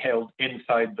going to be held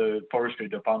inside the forestry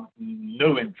department.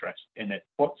 No interest in it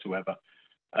whatsoever.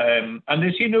 And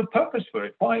they see no purpose for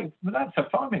it. Why? Well, that's a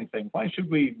farming thing. Why should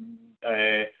we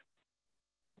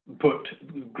put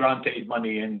granted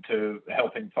money into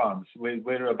helping farms?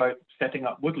 We're about setting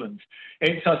up woodlands.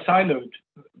 It's a siloed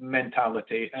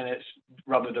mentality, and it's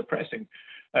rather depressing.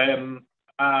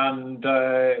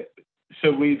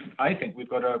 So I think we've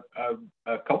got a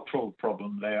cultural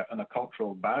problem there and a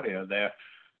cultural barrier there.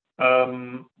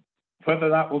 Whether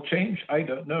that will change, I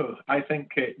don't know. I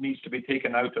think it needs to be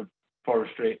taken out of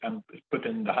forestry and put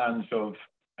in the hands of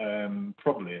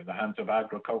probably the hands of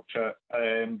agriculture,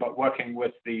 but working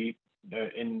with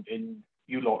in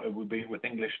you lot, it would be with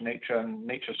English Nature and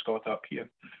Nature Scott up here.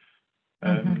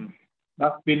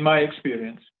 That's been my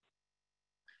experience.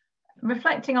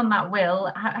 Reflecting on that,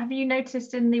 Will, have you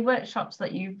noticed in the workshops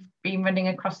that you've been running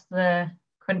across the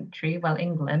country, well,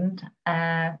 England,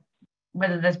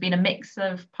 whether there's been a mix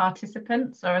of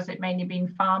participants, or has it mainly been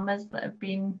farmers that have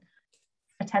been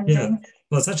attending?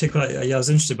 Well, it's actually quite, I was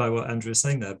interested by what Andrew was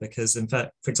saying there, because in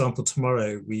fact, for example,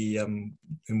 tomorrow we, in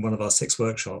one of our 6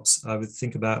 workshops, I would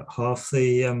think about half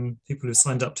the people who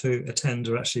signed up to attend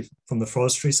are actually from the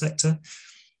forestry sector,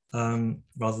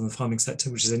 rather than the farming sector,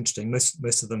 which is interesting.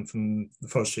 Most of them from the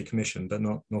Forestry Commission, but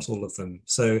not all of them.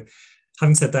 So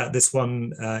having said that, this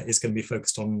one is going to be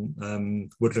focused on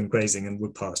woodland grazing and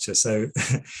wood pasture. So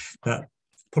that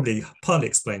probably partly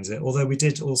explains it. Although we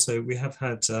have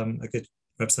had a good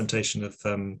representation of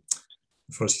the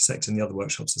forestry sector in the other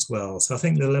workshops as well. So I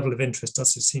think the level of interest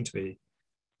does seem to be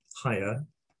higher,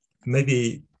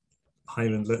 maybe higher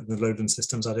in the lowland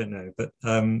systems, I don't know. But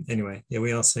anyway, yeah,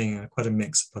 we are seeing quite a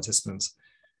mix of participants,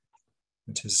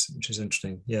 which is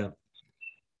interesting, yeah.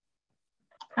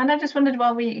 And I just wondered,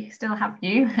 while we still have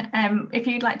you, if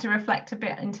you'd like to reflect a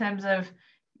bit in terms of,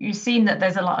 you've seen that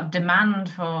there's a lot of demand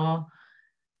for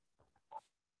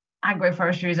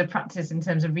agroforestry as a practice in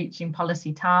terms of reaching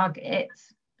policy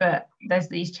targets, but there's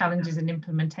these challenges in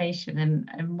implementation,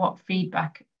 and what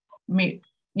feedback,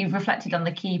 you've reflected on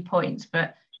the key points,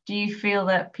 but do you feel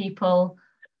that people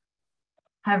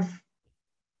have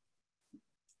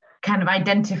kind of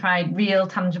identified real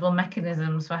tangible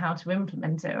mechanisms for how to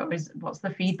implement it, or what's the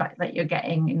feedback that you're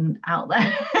getting out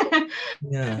there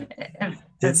Yeah,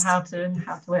 of how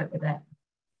to work with it?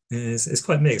 It's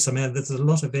quite mixed. I mean, there's a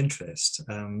lot of interest,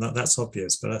 that's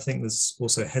obvious, but I think there's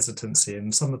also hesitancy,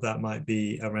 and some of that might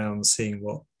be around seeing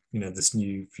what, this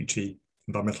new future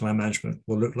environmental land management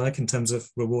will look like in terms of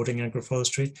rewarding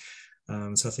agroforestry.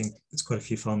 So I think there's quite a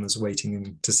few farmers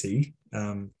waiting to see.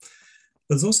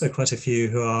 There's also quite a few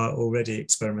who are already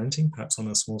experimenting, perhaps on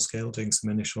a small scale, doing some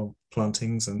initial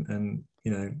plantings and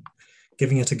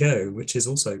giving it a go, which is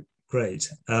also great.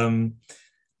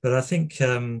 But I think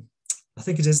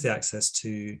it is the access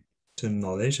to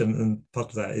knowledge, and part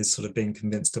of that is sort of being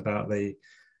convinced about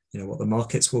what the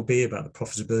markets will be, about the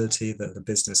profitability, the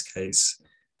business case.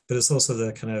 But it's also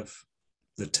the kind of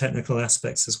the technical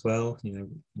aspects as well.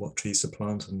 What trees to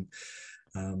plant and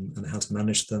how to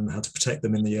manage them, how to protect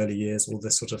them in the early years, all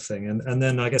this sort of thing. And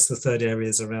then I guess the third area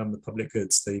is around the public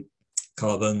goods, the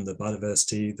carbon, the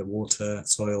biodiversity, the water,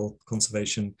 soil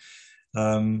conservation.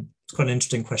 It's quite an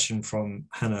interesting question from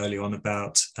Hannah early on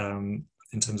about,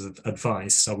 in terms of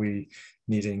advice, are we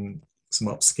needing some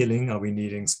upskilling? Are we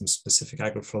needing some specific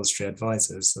agroforestry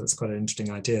advisors? So that's quite an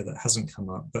interesting idea that hasn't come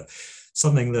up, but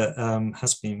something that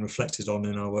has been reflected on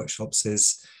in our workshops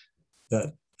is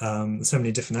that there's so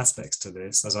many different aspects to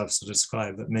this, as I've sort of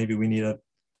described, that maybe we need a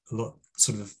lot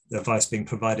sort of advice being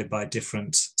provided by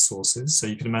different sources. So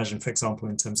you can imagine, for example,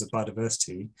 in terms of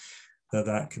biodiversity,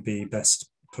 that could be best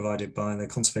provided by the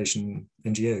conservation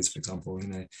NGOs, for example.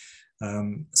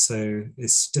 So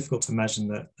it's difficult to imagine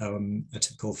that a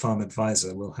typical farm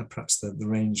advisor will have perhaps the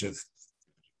range of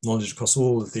knowledge across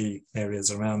all of the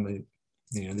areas around the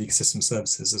ecosystem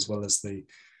services, as well as the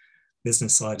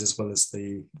business side, as well as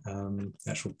the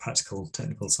actual practical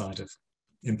technical side of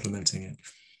implementing it.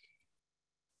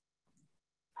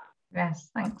 Yes,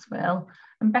 thanks, Will.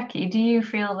 And Becky, do you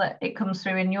feel that it comes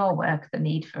through in your work, the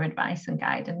need for advice and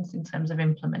guidance in terms of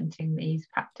implementing these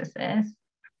practices?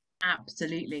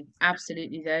 Absolutely.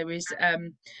 There is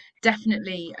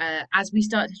definitely, as we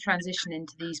start to transition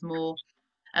into these more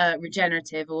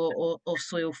regenerative or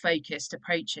soil focused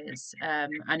approaches,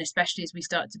 and especially as we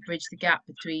start to bridge the gap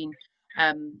between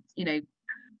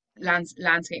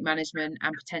landscape management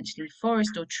and potentially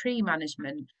forest or tree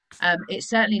management, it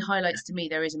certainly highlights to me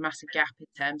there is a massive gap in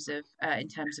terms of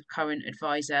current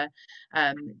advisor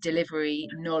delivery,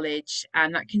 knowledge,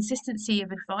 and that consistency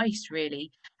of advice.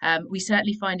 Really, we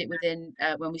certainly find it within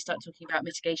when we start talking about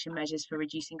mitigation measures for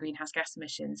reducing greenhouse gas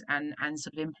emissions and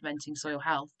sort of implementing soil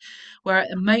health, where at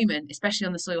the moment, especially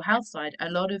on the soil health side, a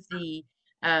lot of the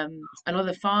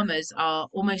farmers are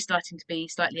almost starting to be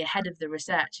slightly ahead of the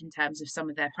research in terms of some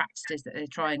of their practices that they're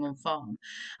trying on farm.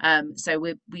 So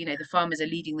the farmers are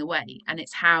leading the way, and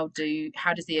it's how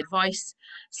does the advice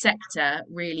sector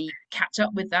really catch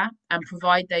up with that and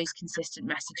provide those consistent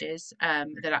messages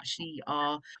that actually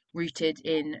are rooted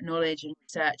in knowledge and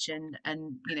research, and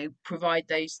provide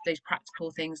those practical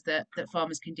things that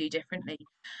farmers can do differently.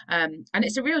 And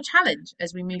it's a real challenge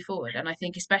as we move forward. And I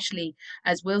think, especially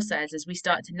as Will says, as we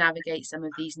start to navigate some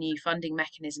of these new funding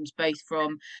mechanisms, both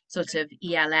from sort of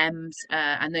ELMs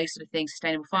and those sort of things,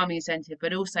 sustainable farming incentive,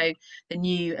 but also the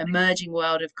new emerging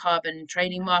world of carbon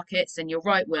trading markets. And you're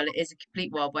right, Will, it is a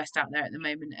complete Wild West out there at the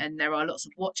moment, and there are lots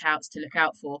of watch outs to look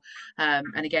out for.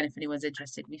 And again, if anyone's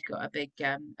interested, we've got a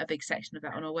big section of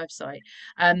that on our website.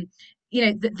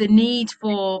 The need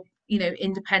for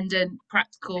independent,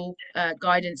 practical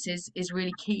guidance is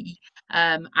really key.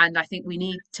 And I think we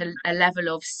need a level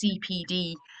of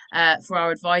CPD for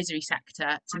our advisory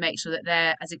sector to make sure that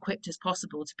they're as equipped as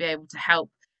possible to be able to help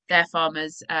their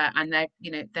farmers and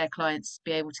their clients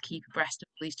be able to keep abreast of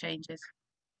all these changes.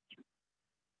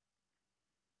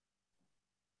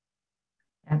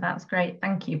 Yeah, that's great.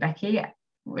 Thank you, Becky.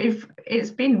 It's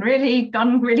been really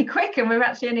gone really quick, and we've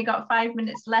actually only got 5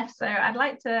 minutes left. So I'd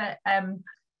like to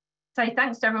say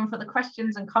thanks to everyone for the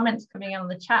questions and comments coming in on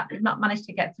the chat. We've not managed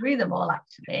to get through them all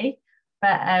actually,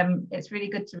 but it's really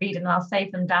good to read, and I'll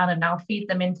save them down and I'll feed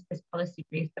them into this policy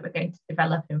brief that we're going to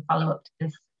develop in follow up to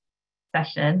this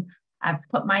session. I've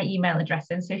put my email address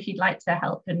in, so if you'd like to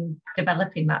help in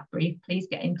developing that brief, please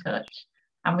get in touch.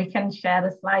 And we can share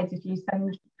the slides if you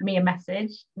send me a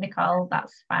message, Nicole,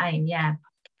 that's fine, yeah.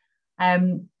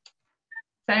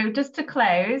 So just to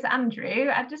close, Andrew,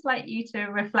 I'd just like you to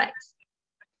reflect,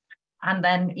 and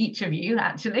then each of you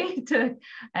actually,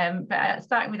 but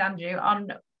starting with Andrew,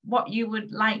 on what you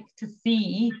would like to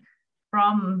see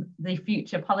from the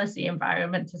future policy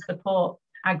environment to support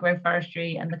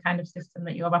agroforestry and the kind of system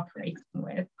that you're operating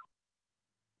with.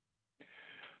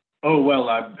 Oh, well,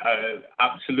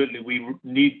 absolutely. We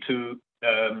need to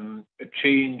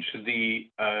change the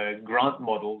grant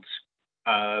models.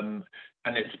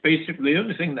 And it's basically the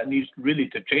only thing that needs really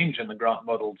to change in the grant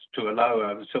models to allow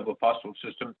a silvopastoral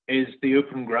system is the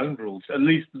open ground rules. At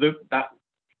least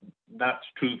that's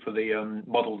true for the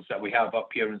models that we have up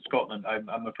here in Scotland.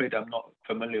 I'm afraid I'm not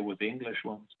familiar with the English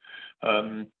ones.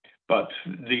 But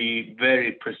the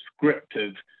very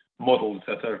prescriptive models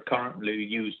that are currently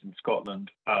used in Scotland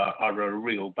are a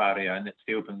real barrier, and it's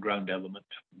the open ground element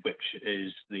which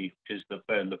is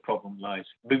where the problem lies.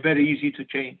 It'll be very easy to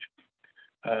change,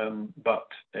 but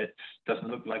it doesn't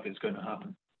look like it's going to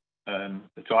happen.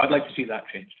 So I'd like to see that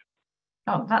changed.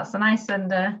 Oh, that's a nice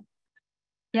and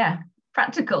yeah,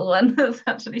 practical one. That's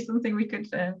actually something we could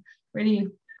really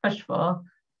push for.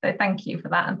 So thank you for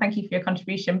that, and thank you for your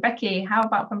contribution. Becky, how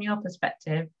about from your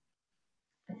perspective?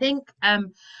 I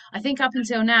think up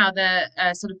until now the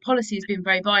sort of policy has been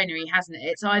very binary, hasn't it?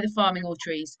 It's either farming or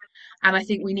trees, and I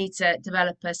think we need to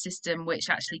develop a system which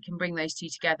actually can bring those two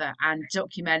together and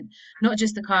document not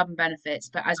just the carbon benefits,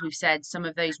 but as we've said, some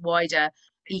of those wider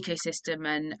ecosystem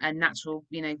and natural,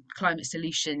 climate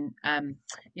solution,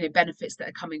 benefits that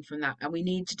are coming from that. And we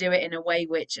need to do it in a way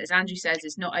which, as Andrew says,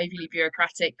 is not overly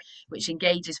bureaucratic, which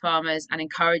engages farmers and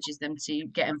encourages them to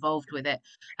get involved with it,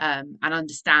 and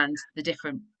understand the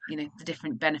different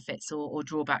benefits or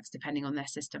drawbacks depending on their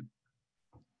system.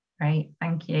 Great,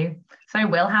 thank you. So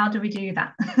Will, how do we do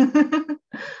that?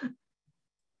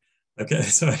 Okay,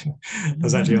 so I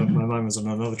was actually my mind was on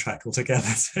another track altogether.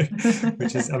 So,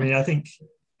 which is, I think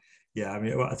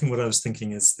what I was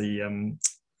thinking is we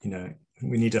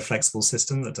need a flexible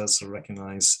system that does sort of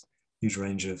recognise huge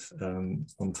range of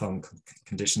on-farm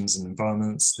conditions and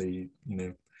environments, the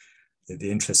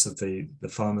interests of the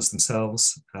farmers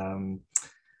themselves,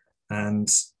 and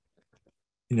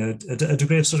a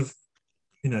degree of sort of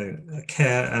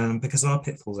care, because there are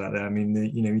pitfalls out there.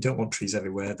 You don't want trees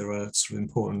everywhere. There are sort of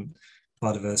important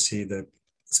biodiversity, the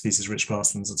species-rich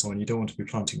grasslands and so on. You don't want to be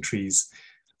planting trees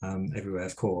everywhere,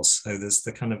 of course. So there's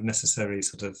the kind of necessary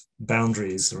sort of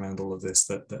boundaries around all of this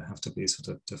that have to be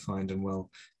sort of defined and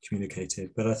well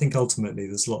communicated. But I think ultimately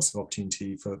there's lots of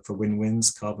opportunity for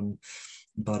win-wins, carbon,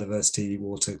 biodiversity,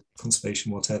 water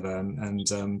conservation, whatever. And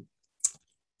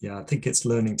yeah, I think it's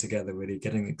learning together, really,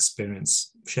 getting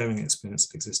experience, sharing experience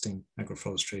of existing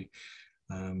agroforestry,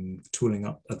 tooling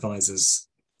up advisors,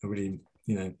 really,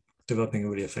 developing a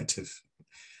really effective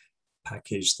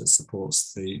package that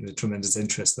supports the tremendous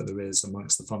interest that there is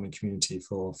amongst the farming community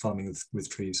for farming with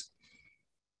trees.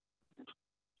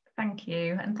 Thank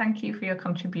you, and thank you for your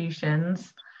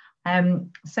contributions.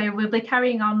 So we'll be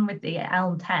carrying on with the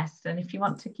ELM test, and if you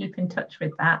want to keep in touch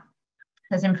with that,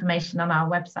 there's information on our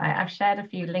website. I've shared a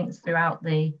few links throughout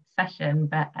the session,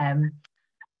 but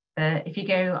if you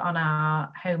go on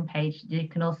our homepage, you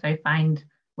can also find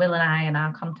Will and I and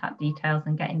our contact details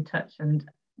and get in touch, and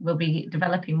we'll be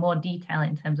developing more detail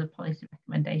in terms of policy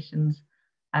recommendations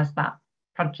as that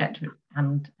project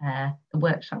and the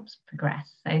workshops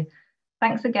progress. So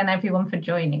thanks again, everyone, for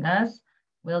joining us.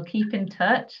 We'll keep in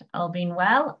touch, all being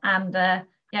well, and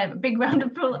yeah, a big round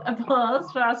of applause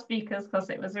for our speakers, because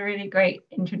it was a really great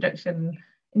introduction,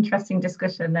 interesting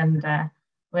discussion, and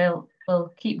we'll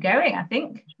keep going, I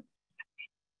think.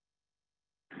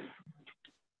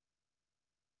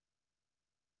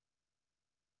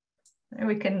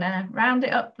 We can round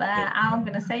it up there. Al, I'm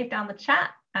going to save down the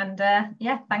chat, and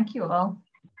yeah, thank you all.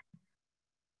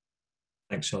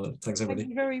 Thanks, Charlotte. Thanks, everybody.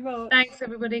 Thank you very much. Thanks,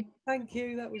 everybody. Thank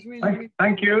you. That was really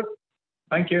Thank you.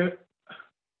 Thank you.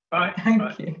 Bye. Thank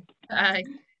Bye. you. Bye.